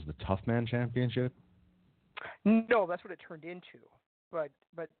of it as the Tough Man Championship? No, that's what it turned into. But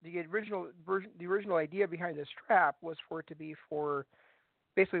the original idea behind the strap was for it to be for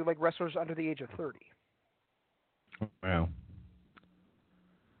basically like wrestlers under the age of 30. Wow.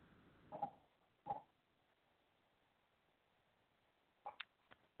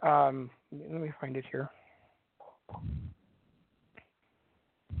 Let me find it here.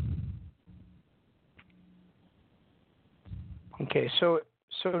 Okay, so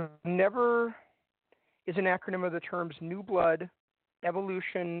never is an acronym of the terms New Blood,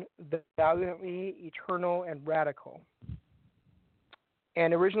 Evolution, Valiantly, Eternal, and Radical.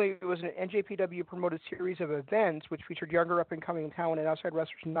 And originally it was an NJPW promoted series of events which featured younger up-and-coming talent and outside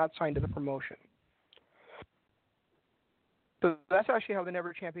wrestlers not signed to the promotion. So that's actually how the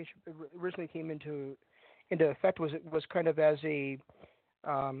Never Championship originally came into effect. Was kind of as a,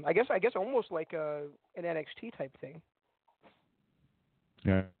 I guess almost like an NXT type thing.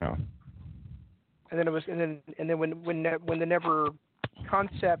 Yeah. And then when the Never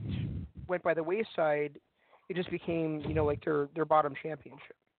concept went by the wayside, it just became like their bottom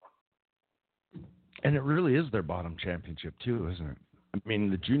championship. And it really is their bottom championship too, isn't it? I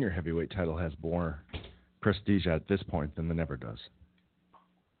mean, the junior heavyweight title has more prestige at this point than the Never does.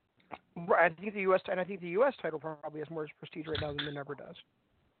 Right. I think the U.S. title probably has more prestige right now than the Never does.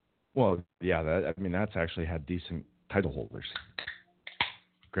 Well, yeah, that's actually had decent title holders.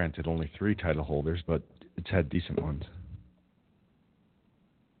 Granted, only 3 title holders, but it's had decent ones.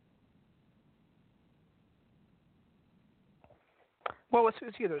 Well, let's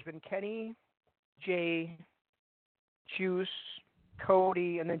see. There's been Kenny, Jay, Juice,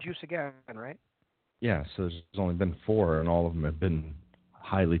 Cody, and then Juice again, right? Yeah, so there's only been 4, and all of them have been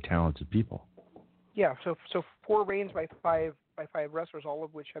highly talented people. Yeah, so 4 reigns by five wrestlers, all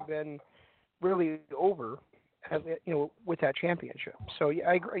of which have been really over, with that championship. So yeah,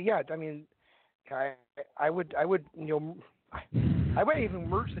 I agree. Yeah, I mean, I would I would even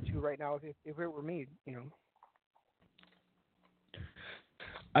merge the two right now if it were me.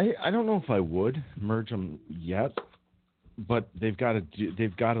 I don't know if I would merge them yet, but they've got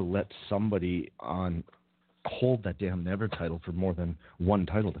to let somebody hold that damn Never title for more than one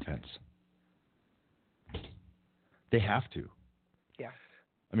title defense. They have to. Yeah.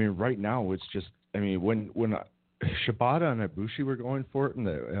 I mean, right now it's just. I mean, when Shibata and Ibushi were going for it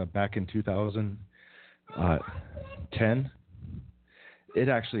back in 2010, it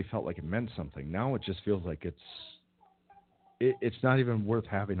actually felt like it meant something. Now it just feels like it's not even worth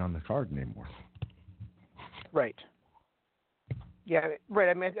having on the card anymore. Right. Yeah, right.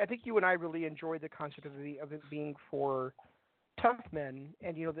 I mean, I think you and I really enjoyed the concept of it being for tough men,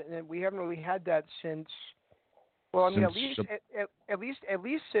 and we haven't really had that since. Well, I mean, at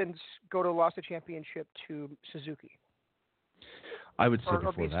least since Goto lost the championship to Suzuki. I would say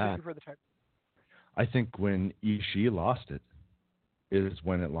before that. For the time. I think when Ishii lost it is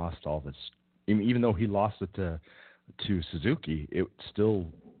when it lost all this. Even though he lost it to Suzuki, it still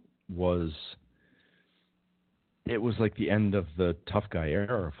was. It was like the end of the tough guy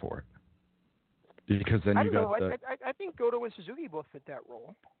era for it. Because then I think Goto and Suzuki both fit that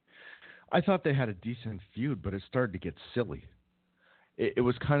role. I thought they had a decent feud, but it started to get silly. It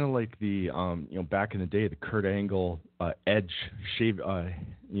was kind of like the back in the day, the Kurt Angle Edge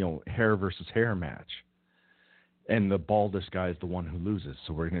hair versus hair match, and the baldest guy is the one who loses.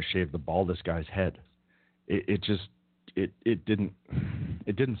 So we're going to shave the baldest guy's head. it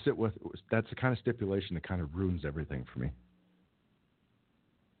didn't sit with. That's the kind of stipulation that kind of ruins everything for me.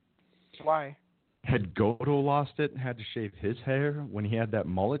 Why? Had Goto lost it and had to shave his hair when he had that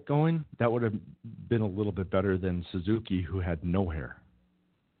mullet going, that would have been a little bit better than Suzuki, who had no hair.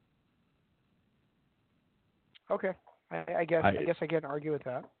 Okay, I guess I can't argue with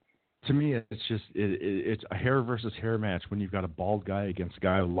that. To me, it's just it's a hair versus hair match when you've got a bald guy against a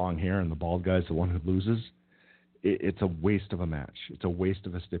guy with long hair, and the bald guy's the one who loses. It's a waste of a match. It's a waste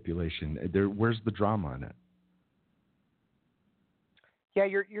of a stipulation. Where's the drama in it? Yeah,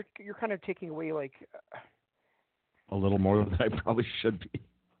 you're kind of taking away like a little more than I probably should be.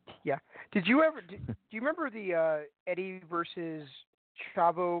 Yeah. Do you remember the Eddie versus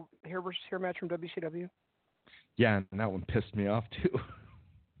Chavo hair versus hair match from WCW? Yeah, and that one pissed me off too.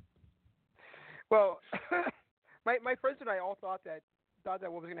 Well, my friends and I all thought that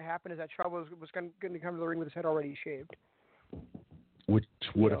what was going to happen is that Chavo was going to come to the ring with his head already shaved, which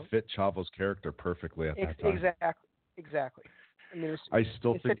would have fit Chavo's character perfectly at that time. Exactly. I mean, I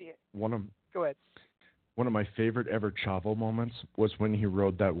still think Go ahead. One of my favorite ever Chavo moments was when he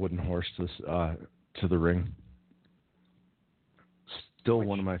rode that wooden horse to the ring. Still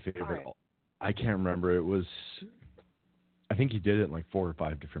one of my favorite. Right. I can't remember. It was. I think he did it in like 4 or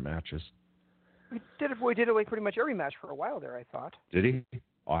 5 different matches. We did it like pretty much every match for a while there, I thought. Did he?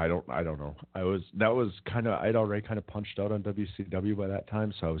 Oh, I don't know. That was kind of. I'd already kind of punched out on WCW by that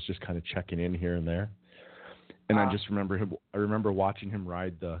time, so I was just kind of checking in here and there. And I just remember him. I remember watching him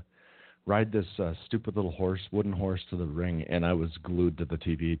ride this stupid little wooden horse to the ring, and I was glued to the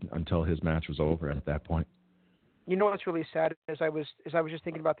TV until his match was over. At that point, you know what's really sad is I was just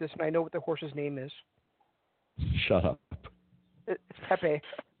thinking about this, and I know what the horse's name is. Shut up. It's Pepe.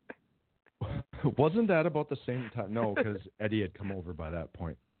 Wasn't that about the same time? No, because Eddie had come over by that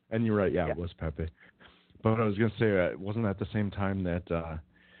point. And you're right. Yeah, it was Pepe. But I was going to say, wasn't that the same time that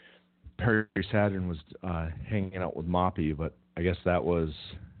Perry Saturn was hanging out with Moppy? But I guess that was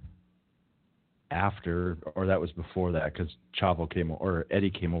after, or that was before that, because Eddie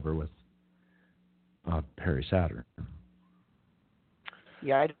came over with Perry Saturn.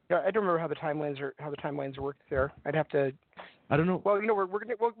 Yeah, I don't remember how the timelines worked there. I'd have to. I don't know. Well,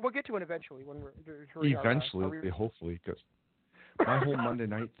 we'll get to it eventually when we're eventually, hopefully, because my whole Monday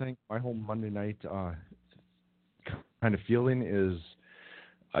night kind of feeling is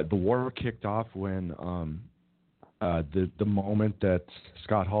the war kicked off when the moment that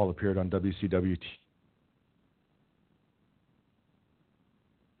Scott Hall appeared on WCW.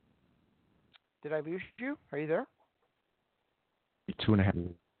 Did I lose you? Are you there? 2.5 years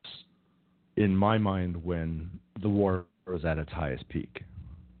in my mind when the war was at its highest peak.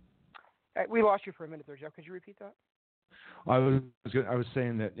 We lost you for a minute there, Jeff. Could you repeat that? I was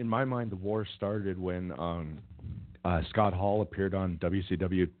saying that in my mind the war started when Scott Hall appeared on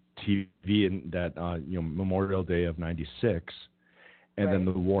WCW TV in that Memorial Day of '96, and then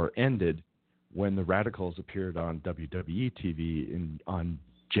the war ended when the Radicals appeared on WWE TV on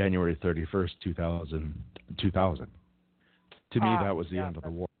January 31st, 2000. To me, that was the end of the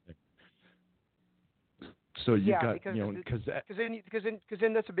war. So you got because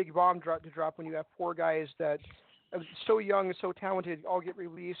then that's a big bomb to drop when you have 4 guys that are so young and so talented all get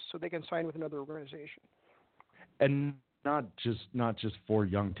released so they can sign with another organization. And not just 4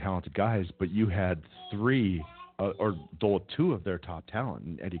 young talented guys, but you had 3 or 2 of their top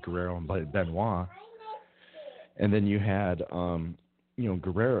talent, Eddie Guerrero and Benoit, and then you had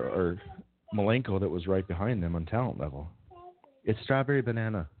Guerrero or Malenko that was right behind them on talent level. It's Strawberry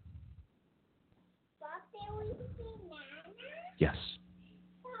Banana. Yes.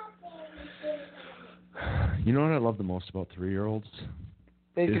 You know what I love the most about 3-year-olds?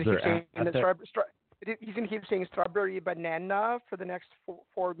 He's going to keep saying Strawberry Banana for the next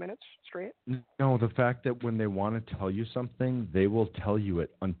 4 minutes straight? No, the fact that when they want to tell you something, they will tell you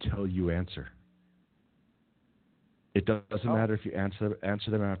it until you answer. It doesn't matter if you answer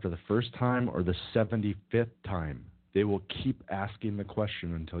them after the first time or the 75th time. They will keep asking the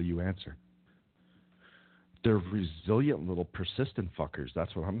question until you answer. They're resilient little persistent fuckers.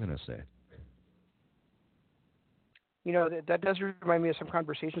 That's what I'm going to say. You know, that does remind me of some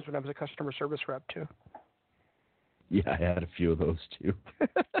conversations when I was a customer service rep, too. Yeah, I had a few of those, too.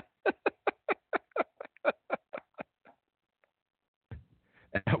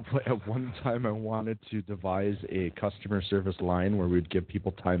 At one time, I wanted to devise a customer service line where we'd give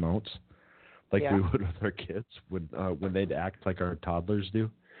people timeouts, like we would with our kids when they'd act like our toddlers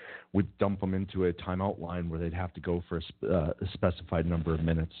do. We'd dump them into a timeout line where they'd have to go for a specified number of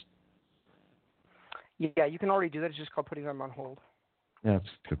minutes. Yeah, you can already do that. It's just called putting them on hold. Yeah, that's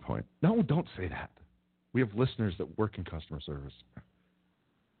a good point. No, don't say that. We have listeners that work in customer service.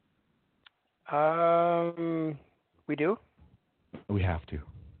 We do? We have to.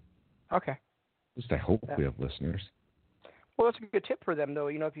 Okay. At least I hope we have listeners. Well, that's a good tip for them, though.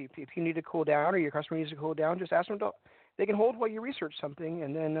 You know, if you need to cool down or your customer needs to cool down, just ask them they can hold while you research something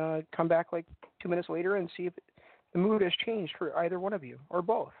and then come back like 2 minutes later and see if the mood has changed for either one of you or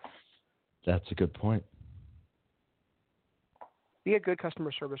both. That's a good point. Be a good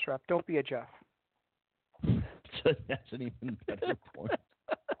customer service rep. Don't be a Jeff. That's an even better point.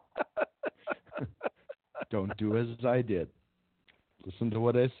 Don't do as I did. Listen to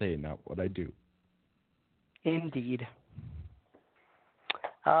what I say, not what I do. Indeed.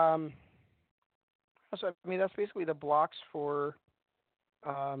 So, I mean, that's basically the blocks for.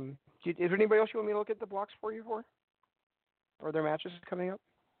 Is there anybody else you want me to look at the blocks for you for? Or their matches coming up?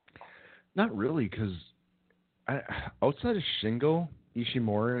 Not really, because outside of Shingo,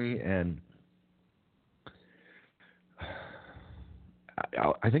 Ishimori, and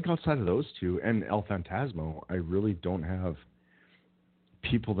I think outside of those two and El Fantasmo, I really don't have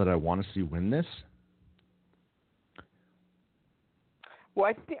people that I want to see win this. Well,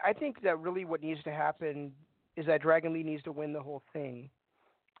 I think that really what needs to happen is that Dragon Lee needs to win the whole thing,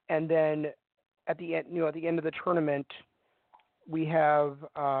 and then at the end, at the end of the tournament, we have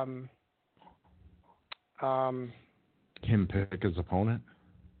him pick his opponent.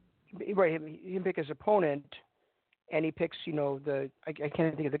 Right, him pick his opponent, and he picks, I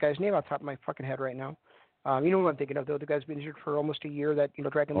can't think of the guy's name off the top of my fucking head right now. You know what I'm thinking of, though? The guy's been injured for almost a year. That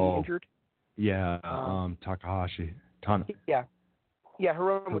Dragon Lee injured. Yeah, Takahashi. Yeah,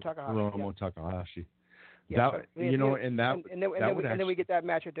 Hiromu Takahashi. Hiromu Takahashi. Yeah, and then we get that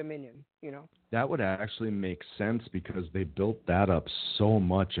match at Dominion. That would actually make sense because they built that up so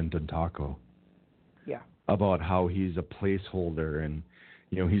much in Dentako. Yeah. About how he's a placeholder and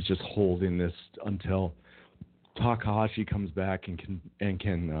he's just holding this until Takahashi comes back and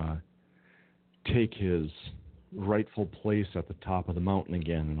can take his rightful place at the top of the mountain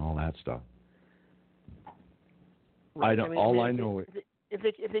again and all that stuff. Right. I know.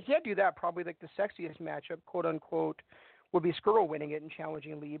 If they can't do that, probably like the sexiest matchup, quote unquote, would be Skrull winning it and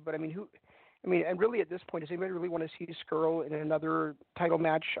challenging Lee. But and really at this point, does anybody really want to see Skrull in another title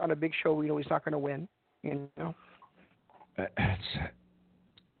match on a big show? He's not going to win.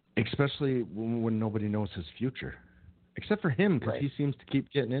 Especially when nobody knows his future, except for him, because he seems to keep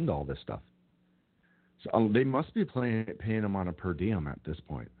getting into all this stuff. So they must be paying him on a per diem at this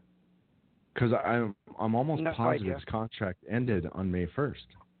point. Because I'm almost positive his contract ended on May 1st.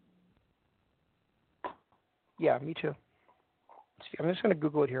 Yeah, me too. Let's see, I'm just going to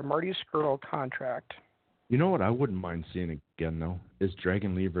Google it here. Marty Skrull contract. You know what I wouldn't mind seeing again, though, is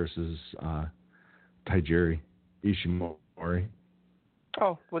Dragon Lee versus Tajiri Ishimori.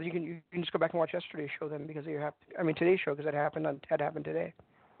 Oh, well, you can just go back and watch yesterday's show then, because today's show, because had happened today.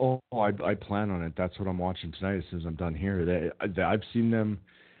 Oh, I plan on it. That's what I'm watching tonight as soon as I'm done here. I've seen them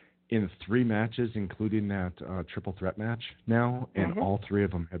in 3 matches, including that triple threat match now, and all 3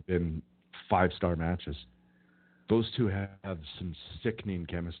 of them have been 5-star matches. Those two have some sickening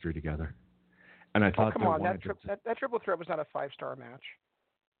chemistry together. And I thought, come on, that triple threat was not a 5-star match.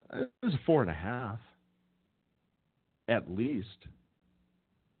 It was a 4.5, at least.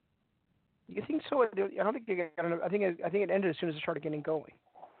 You think so? I don't think they got enough. I think it ended as soon as it started getting going.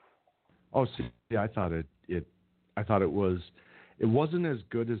 Oh, see, I thought it was. It wasn't as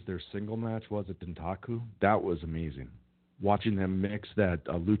good as their single match was at Dentaku. That was amazing. Watching them mix that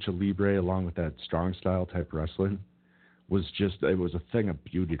lucha libre along with that strong style type wrestling was it was a thing of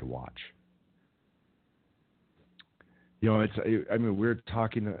beauty to watch. We were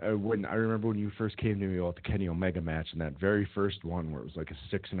talking when I remember when you first came to me about the Kenny Omega match, and that very first one where it was like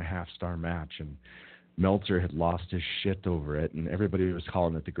a 6.5-star match, and Meltzer had lost his shit over it, and everybody was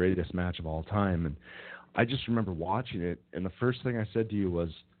calling it the greatest match of all time. And I just remember watching it, and the first thing I said to you was,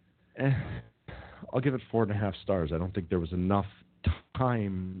 I'll give it 4.5 stars. I don't think there was enough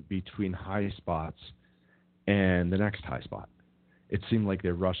time between high spots and the next high spot. It seemed like they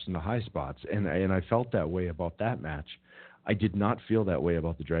rushed into high spots, and I felt that way about that match. I did not feel that way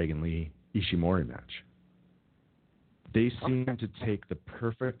about the Dragon Lee Ishimori match. They seemed to take the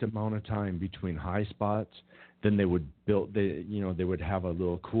perfect amount of time between high spots. Then they would build. They would have a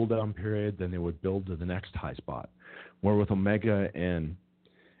little cool down period. Then they would build to the next high spot. Where with Omega and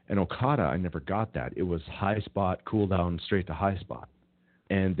Okada, I never got that. It was high spot, cool down, straight to high spot,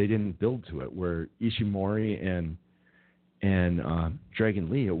 and they didn't build to it. Where Ishimori and Dragon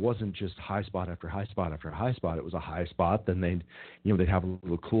Lee, it wasn't just high spot after high spot after high spot. It was a high spot. Then they'd have a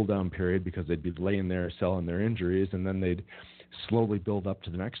little cool down period because they'd be laying there selling their injuries, and then slowly build up to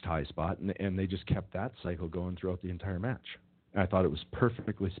the next high spot, and they just kept that cycle going throughout the entire match. I thought it was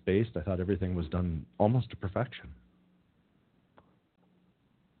perfectly spaced. I thought everything was done almost to perfection.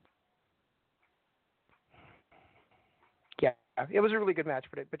 Yeah, it was a really good match,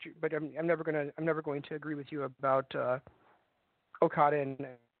 but I'm never going to agree with you about Okada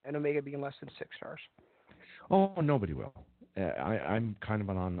and Omega being less than 6 stars. Oh, nobody will. I'm kind of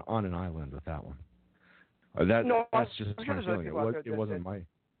on an island with that one. That's just my feeling. It wasn't my.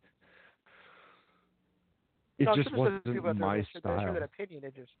 It just wasn't my style. That opinion,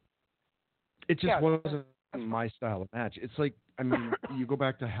 it just wasn't my style of match. It's like, I mean, you go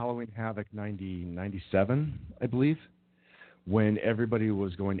back to Halloween Havoc 97, I believe, when everybody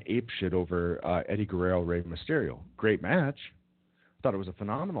was going apeshit over Eddie Guerrero, Rey Mysterio. Great match. Thought it was a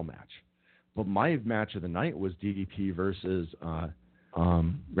phenomenal match. But my match of the night was DDP versus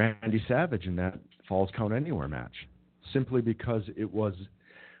Randy Savage in that Falls Count Anywhere match. Simply because it was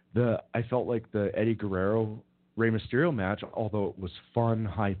I felt like the Eddie Guerrero, Rey Mysterio match, although it was fun,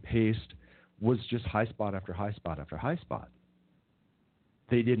 high-paced, was just high spot after high spot after high spot.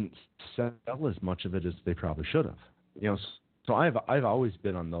 They didn't sell as much of it as they probably should have. You know, so I've always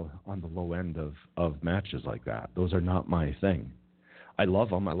been on the low end of matches like that. Those are not my thing. I love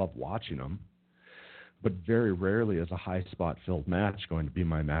them. I love watching them. But very rarely is a high spot filled match going to be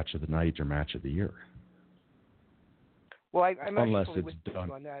my match of the night or match of the year. Well, I'm unless actually it's with done.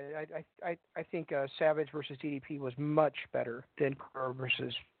 you on that. I think Savage versus DDP was much better than Guerrero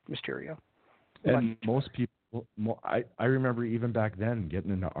versus Mysterio. And most people, I remember even back then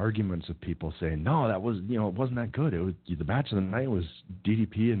getting into arguments with people saying, "No, that was it wasn't that good. It was the match of the night was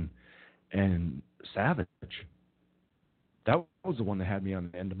DDP and Savage." That was the one that had me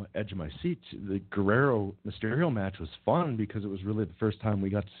on the edge of my seat. The Guerrero Mysterio match was fun because it was really the first time we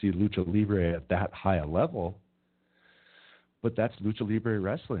got to see Lucha Libre at that high a level. But that's Lucha Libre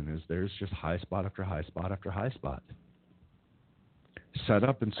wrestling. There's just high spot after high spot after high spot.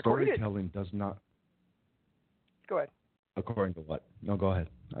 Setup and storytelling does not. Go ahead. According to what? No, go ahead.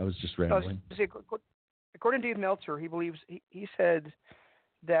 I was just rambling. According to Dave Meltzer, he said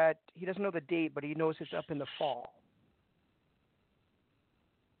that he doesn't know the date, but he knows it's up in the fall.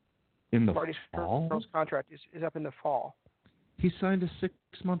 In the Marty's fall? contract is up in the fall. He signed a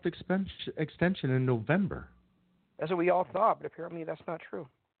 6-month extension in November. That's what we all thought, but apparently that's not true.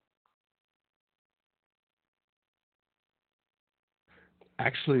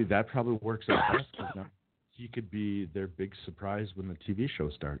 Actually, that probably works out best because now he could be their big surprise when the TV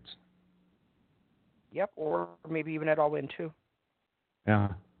show starts. Yep, or maybe even at All In too. Yeah.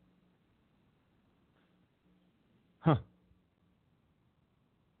 Huh.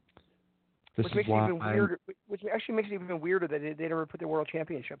 Which actually makes it even weirder that they never put the world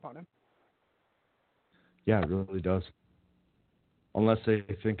championship on him. Yeah, it really does. Unless they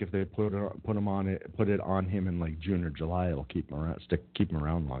think if they put it on him in like June or July, it'll keep him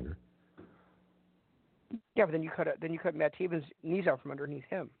around longer. Yeah, but then you cut Matt Taven's knees out from underneath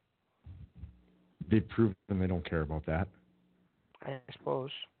him. They've proven they don't care about that. I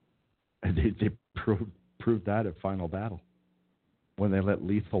suppose. They proved that at Final Battle when they let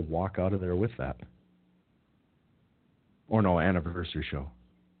Lethal walk out of there with that. Or no, Anniversary Show.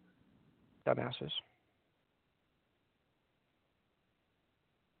 Dumbasses.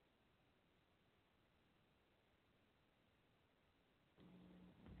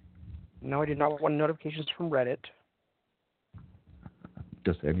 No, I did not want notifications from Reddit.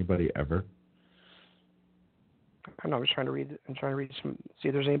 Does anybody ever? I know. I'm trying to read some. See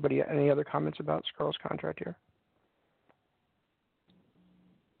if there's any other comments about Scarlett's contract here.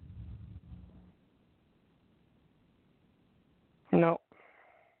 No.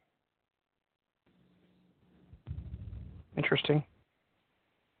 Interesting.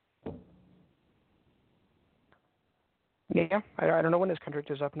 Yeah, I don't know when his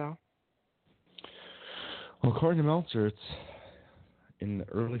contract is up now. Well, according to Meltzer, it's in the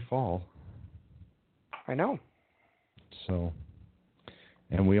early fall. I know. So,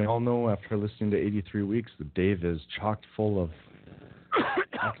 and we all know after listening to 83 Weeks that Dave is chocked full of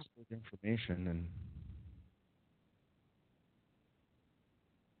expert information and.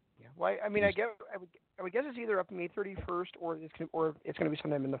 Yeah. Well, I mean, I would guess it's either up May 31st or it's going to be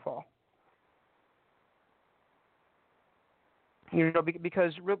sometime in the fall.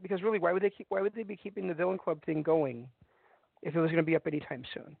 Because really, why would they be keeping the Villain Club thing going if it was going to be up anytime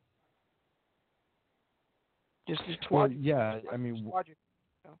soon? Just well, yeah, I mean, logic,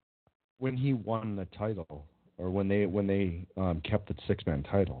 when he won the title, or when they kept the 6-man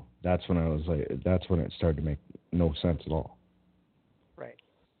title, that's when it started to make no sense at all. Right.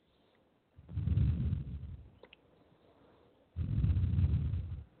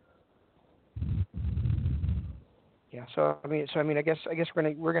 Yeah. So I mean, I guess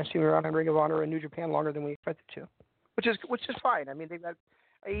we're gonna see him around in Ring of Honor and New Japan longer than we expected to, which is fine. I mean, they've got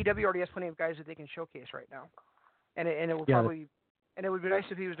AEW already has plenty of guys that they can showcase right now, and it will probably. And it would be nice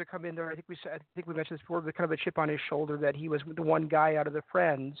if he was to come in there. I think we mentioned this before, but kind of a chip on his shoulder that he was the one guy out of the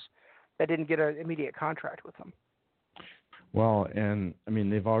Friends that didn't get an immediate contract with them. Well, and I mean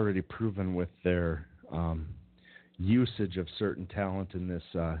they've already proven with their usage of certain talent in this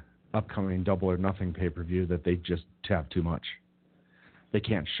upcoming Double or Nothing pay-per-view that they just have too much. They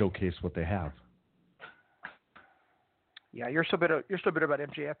can't showcase what they have. Yeah, you're still bitter about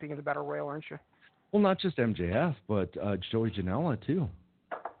MJF being in the Battle Royal, aren't you? Well, not just MJF, but Joey Janela too.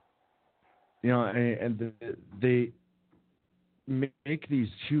 You know, and they make these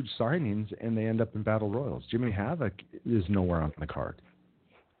huge signings and they end up in Battle Royals. Jimmy Havoc is nowhere on the card.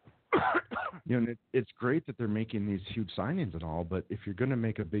 You know, it's great that they're making these huge signings and all, but if you're going to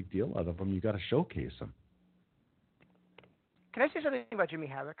make a big deal out of them, you got to showcase them. Can I say something about Jimmy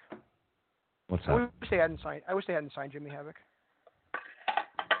Havoc? What's I that? wish they hadn't signed Jimmy Havoc.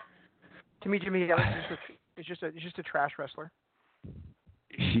 To me, Jimmy Havoc is just a trash wrestler.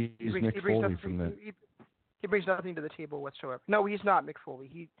 He's Mick Foley from the. He brings nothing to the table whatsoever. No, he's not Mick Foley.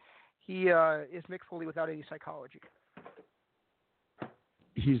 He is Mick Foley without any psychology.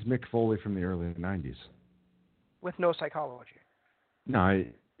 He's Mick Foley from the early 90s. With no psychology. No,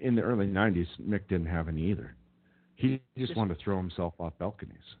 in the early 90s, Mick didn't have any either. He just wanted to throw himself off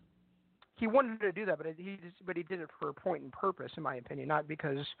balconies. He wanted to do that, but he did it for a point and purpose, in my opinion, not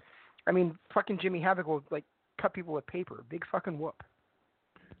because, I mean, fucking Jimmy Havoc will like cut people with paper. Big fucking whoop.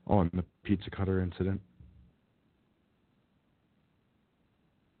 Oh, and the pizza cutter incident.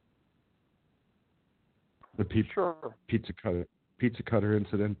 The pizza cutter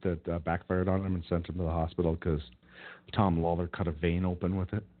incident that backfired on him and sent him to the hospital because Tom Lawler cut a vein open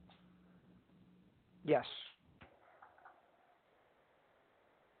with it. Yes.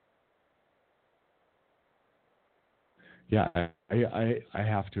 Yeah, I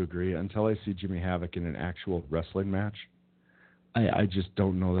have to agree. Until I see Jimmy Havoc in an actual wrestling match, I just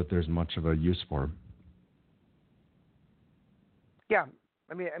don't know that there's much of a use for him. Yeah,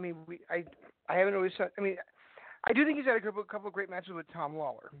 I haven't always. I mean, I do think he's had a couple of great matches with Tom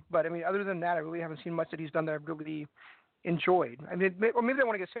Lawler, but I mean, other than that, I really haven't seen much that he's done that I've really enjoyed. I mean, or maybe I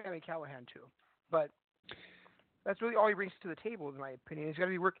want to get Sami Callihan too, but that's really all he brings to the table, in my opinion. He's got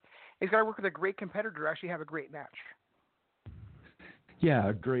to work with a great competitor to actually have a great match. Yeah,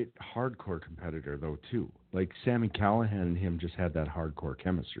 a great hardcore competitor, though, too. Like, Sami Callihan and him just had that hardcore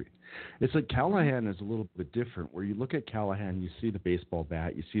chemistry. It's like Callihan is a little bit different, where you look at Callihan, you see the baseball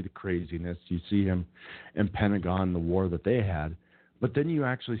bat, you see the craziness, you see him and Pentagon, the war that they had, but then you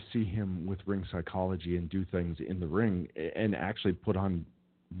actually see him with ring psychology and do things in the ring and actually put on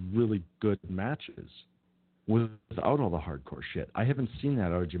really good matches without all the hardcore shit. I haven't seen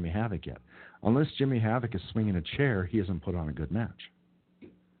that out of Jimmy Havoc yet. Unless Jimmy Havoc is swinging a chair, he hasn't put on a good match.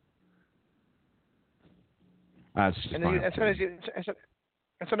 And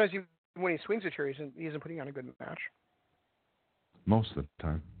sometimes when he swings a chair, he isn't putting on a good match. Most of the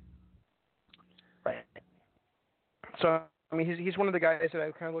time. Right. So, I mean, he's one of the guys that I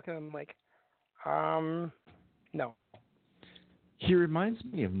kind of look at him like, no. He reminds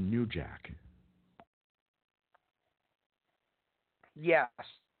me of New Jack. Yes.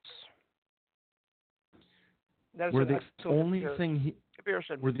 Where the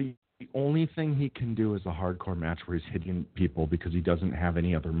only thing he can do is a hardcore match where he's hitting people because he doesn't have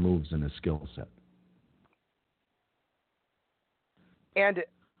any other moves in his skill set. And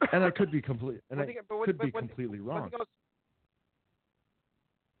I could be completely wrong.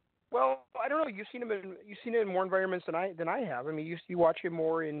 Well, I don't know. You've seen it in more environments than I have. I mean, you watch him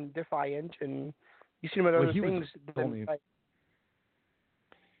more in Defiant, and you've seen him in other things.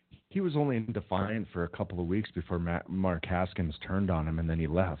 He was only in Defiant for a couple of weeks before Mark Haskins turned on him, and then he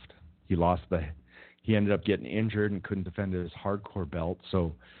left. He ended up getting injured and couldn't defend his hardcore belt,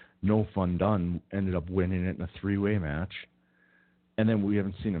 so No Fun Done ended up winning it in a 3-way match, and then we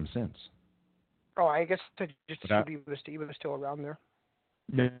haven't seen him since. Oh, I guess just to see he was still around there.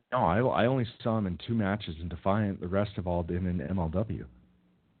 No, I only saw him in 2 matches in Defiant. The rest have all been in MLW.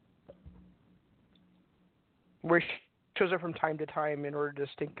 Where he shows up from time to time in order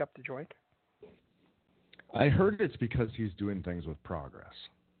to stink up the joint. I heard it's because he's doing things with Progress.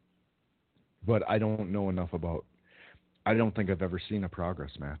 But I don't know enough about... I don't think I've ever seen a Progress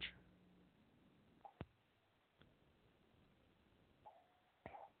match.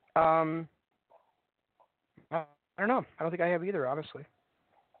 I don't know. I don't think I have either, honestly.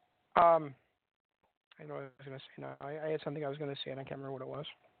 I know what I was going to say now. I had something I was going to say, and I can't remember what it was.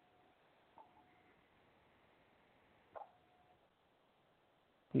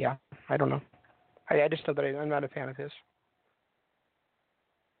 Yeah, I don't know. I just know that I'm not a fan of his.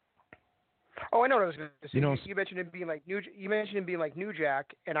 Oh, I know what I was going to say. You know, You mentioned him being like New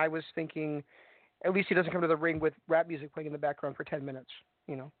Jack, and I was thinking, at least he doesn't come to the ring with rap music playing in the background for 10 minutes.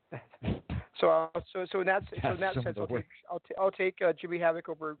 You know. So in that sense, I'll take Jimmy Havoc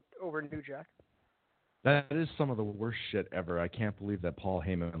over New Jack. That is some of the worst shit ever. I can't believe that Paul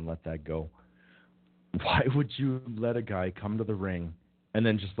Heyman let that go. Why would you let a guy come to the ring and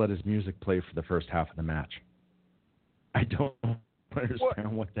then just let his music play for the first half of the match? I don't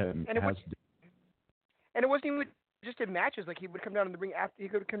understand what that has to do. And it wasn't even just in matches. Like, he would come down in the ring after. He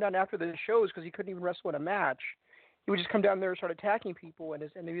could come down after the shows because he couldn't even wrestle in a match. He would just come down there and start attacking people, and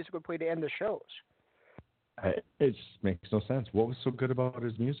the music would play to end the shows. It just makes no sense. What was so good about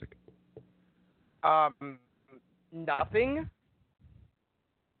his music? Nothing.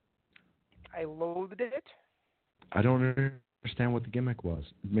 I loathed it. I don't understand what the gimmick was.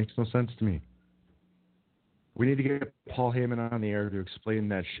 It makes no sense to me. We need to get Paul Heyman on the air to explain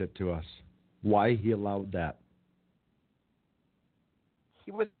that shit to us. Why he allowed that.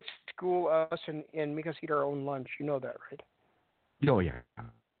 He would school us and make us eat our own lunch. You know that, right? Oh, yeah.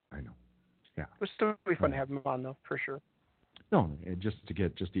 I know. Yeah. It would still be fun to have him on, though, for sure. No, just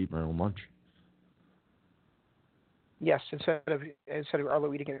to eat my own lunch. Yes, instead of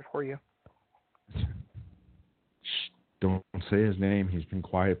Arlo eating it for you. Shh, don't say his name. He's been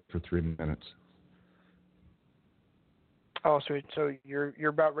quiet for 3 minutes. Oh, so you're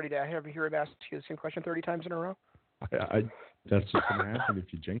about ready to have him ask you the same question 30 times in a row? That's what's going to happen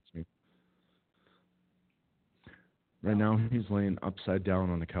if you jinx me. Right now, he's laying upside down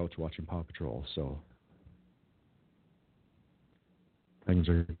on the couch watching Paw Patrol, so things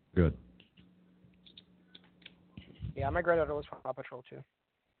are good. Yeah, my granddaughter was Paw Patrol, too.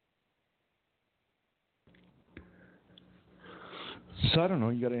 So, I don't know.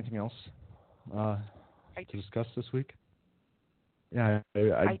 You got anything else to discuss this week? Yeah,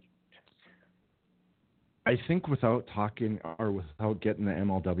 I think without talking or without getting the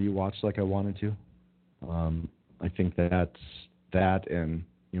MLW watch like I wanted to, I think that's that, and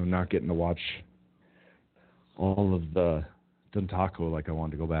not getting to watch all of the Duntaco like I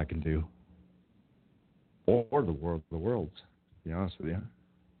wanted to go back and do, or the worlds. To be honest with you.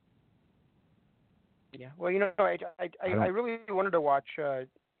 Yeah, well, I really wanted to watch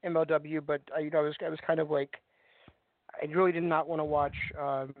MLW, but I was kind of like, I really did not want to watch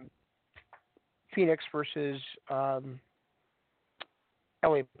Phoenix versus LA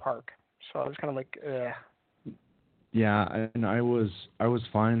Park, so I was kind of like, ugh. Yeah, and I was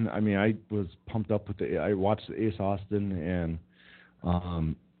fine. I mean, I was pumped up with I watched the Ace Austin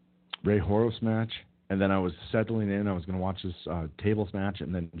and Ray Horus match, and then I was settling in. I was going to watch this tables match,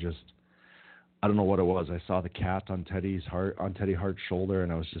 and then just, I don't know what it was. I saw the cat on Teddy Hart's shoulder,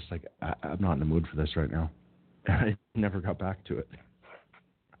 and I was just like, I'm not in the mood for this right now. And I never got back to it.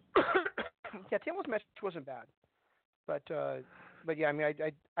 Yeah, tables match wasn't bad, but yeah, I mean,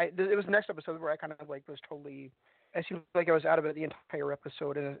 it was the next episode where I kind of like was totally. I seemed like I was out of it the entire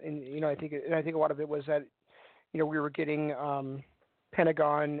episode, and I think a lot of it was that we were getting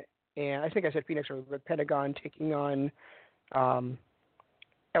Pentagon, and I think I said Phoenix, but Pentagon taking on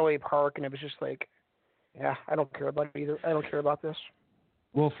LA Park, and it was just like, yeah, I don't care about it either. I don't care about this.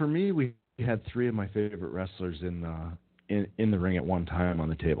 Well, for me, we had three of my favorite wrestlers in the ring at one time on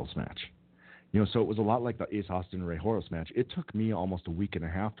the tables match. So it was a lot like the Ace Austin and Ray Horus match. It took me almost a week and a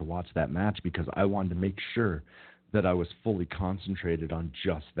half to watch that match because I wanted to make sure that I was fully concentrated on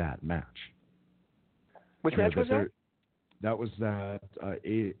just that match. Which match was that? That was that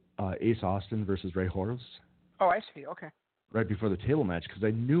Ace Austin versus Ray Horus. Oh, I see. Okay. Right before the table match, because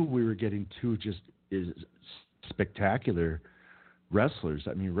I knew we were getting two just spectacular wrestlers.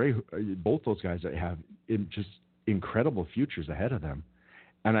 I mean, both those guys have just incredible futures ahead of them.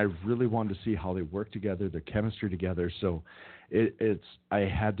 And I really wanted to see how they work together, their chemistry together. So I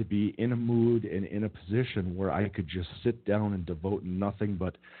had to be in a mood and in a position where I could just sit down and devote nothing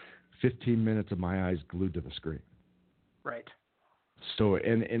but 15 minutes of my eyes glued to the screen. Right. So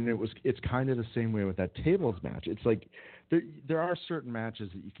it's kind of the same way with that tables match. It's like there are certain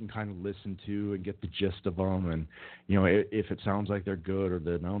matches that you can kind of listen to and get the gist of them, and if it sounds like they're good or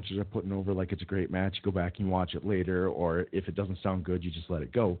the announcers are putting over like it's a great match, you go back and watch it later, or if it doesn't sound good, you just let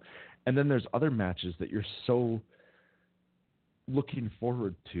it go. And then there's other matches that you're so looking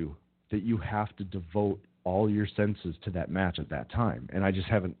forward to that you have to devote all your senses to that match at that time. And I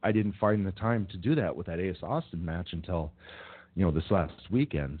didn't find the time to do that with that Ace Austin match until this last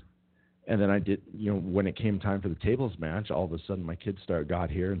weekend. And then I did, when it came time for the tables match, all of a sudden my kids got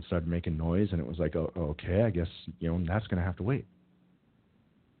here and started making noise, and it was like, oh, okay, I guess, that's going to have to wait.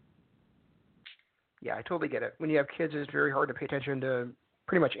 Yeah, I totally get it. When you have kids, it's very hard to pay attention to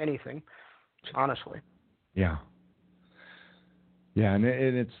pretty much anything, honestly. Yeah. Yeah, and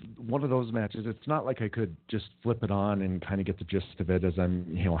it's one of those matches. It's not like I could just flip it on and kind of get the gist of it as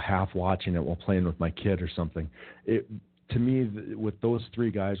I'm, half watching it while playing with my kid or something. To me, with those three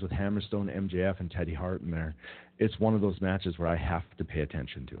guys, with Hammerstone, MJF, and Teddy Hart in there, it's one of those matches where I have to pay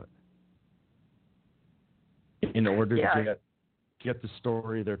attention to it. In order to get the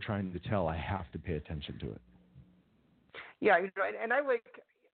story they're trying to tell, I have to pay attention to it. Yeah, and I like,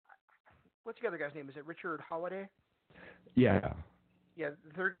 what's the other guy's name? Is it Richard Holiday? Yeah. Yeah,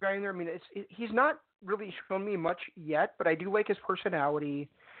 the third guy in there. I mean, he's not really shown me much yet, but I do like his personality,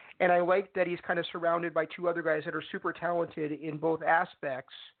 and I like that he's kind of surrounded by two other guys that are super talented in both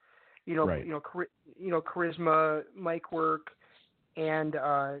aspects. Right. Charisma, mic work, and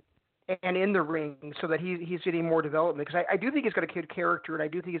in the ring, so that he's getting more development. Because I do think he's got a good character, and I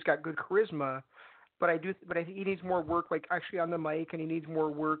do think he's got good charisma. But I think he needs more work, like actually on the mic, and he needs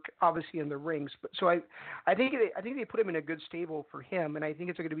more work, obviously, in the rings. But so I think they put him in a good stable for him, and I think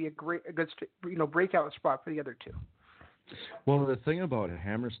it's going to be a good breakout spot for the other two. Well, the thing about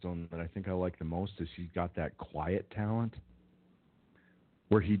Hammerstone that I think I like the most is he's got that quiet talent,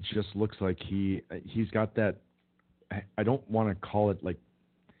 where he just looks like he's got that. I don't want to call it like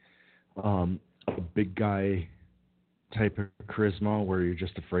a big guy type of charisma where you're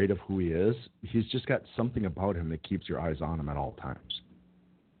just afraid of who he is. He's just got something about him that keeps your eyes on him at all times.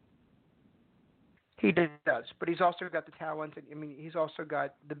 He does, but he's also got the talent. I mean, he's also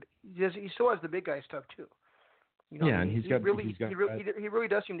got he still has the big guy stuff too. And he really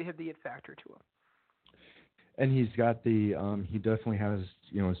does seem to hit the it factor to him. And he's got he definitely has,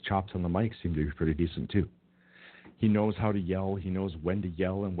 his chops on the mic seem to be pretty decent too. He knows how to yell. He knows when to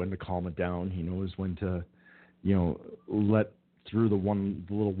yell and when to calm it down. He knows when to let through the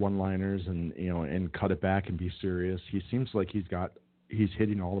little one-liners and cut it back and be serious. He seems like he's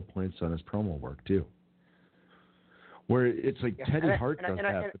hitting all the points on his promo work too. Where it's like Teddy Hart does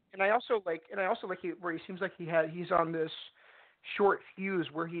that. And I also like where he seems like he's on this short fuse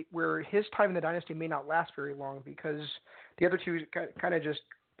where his time in the dynasty may not last very long because the other two kind of just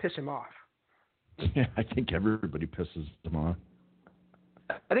piss him off. Yeah, I think everybody pisses him off.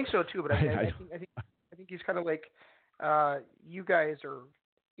 I think so too, but I think he's kind of like, you guys are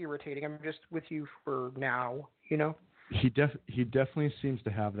irritating. I'm just with you for now, He definitely seems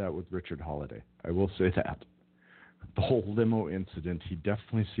to have that with Richard Holiday. I will say that. The whole limo incident, he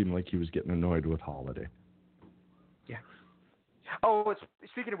definitely seemed like he was getting annoyed with Holiday. Yeah. Oh,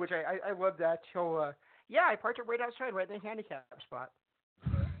 speaking of which, I love that. So, I parked it right outside, right in the handicap spot.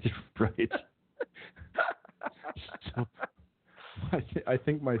 Right. So, I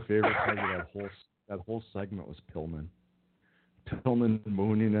think my favorite part of that whole segment was Pillman. Pillman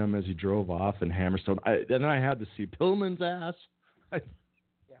mooning him as he drove off, and Hammerstone. Then I had to see Pillman's ass.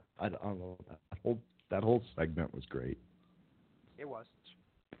 I don't know. That whole segment was great. It was.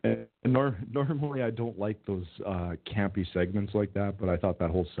 And normally I don't like those campy segments like that, but I thought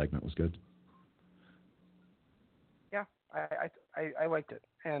that whole segment was good. Yeah, I liked it,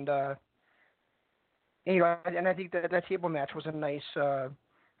 and I think that table match was a nice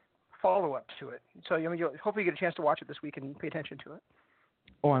follow-up to it. So you'll hopefully get a chance to watch it this week and pay attention to it.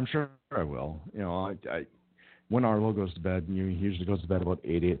 Oh, I'm sure I will. I when Arlo goes to bed, he usually goes to bed about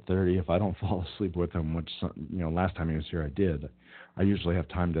 8:30. If I don't fall asleep with him, which last time he was here I did, I usually have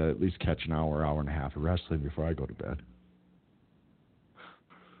time to at least catch an hour and a half of wrestling before I go to bed.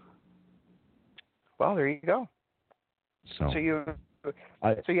 Well, there you go. So you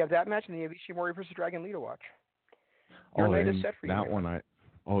have that match, and then you have Ishimori versus Dragon Lee to watch. Your night is set for you. That one,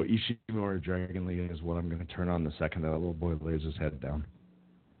 Ishimori Dragon Lee is what I'm going to turn on the second that little boy lays his head down.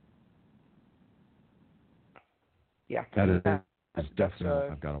 Yeah, that is definitely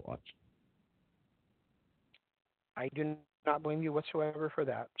what I've got to watch. I do not blame you whatsoever for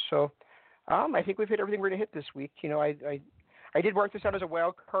that. So, I think we've hit everything we're going to hit this week. I did work this out as a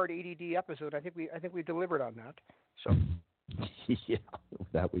wild card ADD episode. I think we delivered on that. So. Yeah,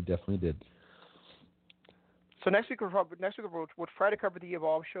 that we definitely did. So next week we'll try to cover the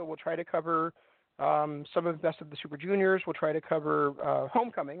Evolve show. We'll try to cover some of the best of the Super Juniors. We'll try to cover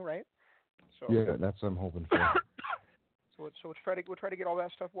Homecoming, right? So yeah, that's what I'm hoping for. So we'll try to get all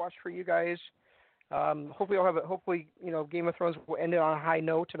that stuff watched for you guys. Hopefully Game of Thrones will end it on a high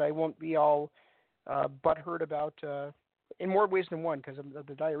note, and I won't be all butthurt about in more ways than one because of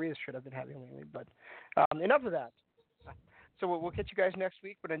the diarrhea shit I've been having lately. But enough of that. So we'll catch you guys next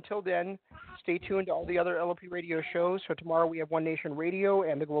week. But until then, stay tuned to all the other LLP radio shows. So tomorrow we have One Nation Radio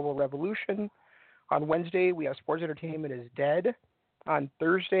and the Global Revolution. On Wednesday we have Sports Entertainment is Dead. On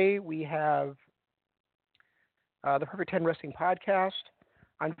Thursday we have the Perfect 10 Wrestling Podcast.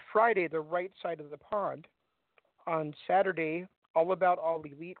 On Friday, The Right Side of the Pond. On Saturday, All About All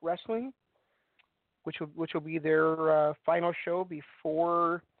Elite Wrestling, which will be their final show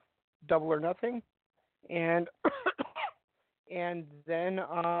before Double or Nothing. And and then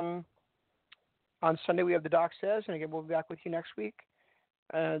on Sunday we have The Doc Says, and again we'll be back with you next week.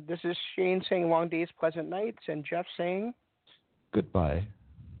 This is Shane saying long days, pleasant nights, and Jeff saying goodbye.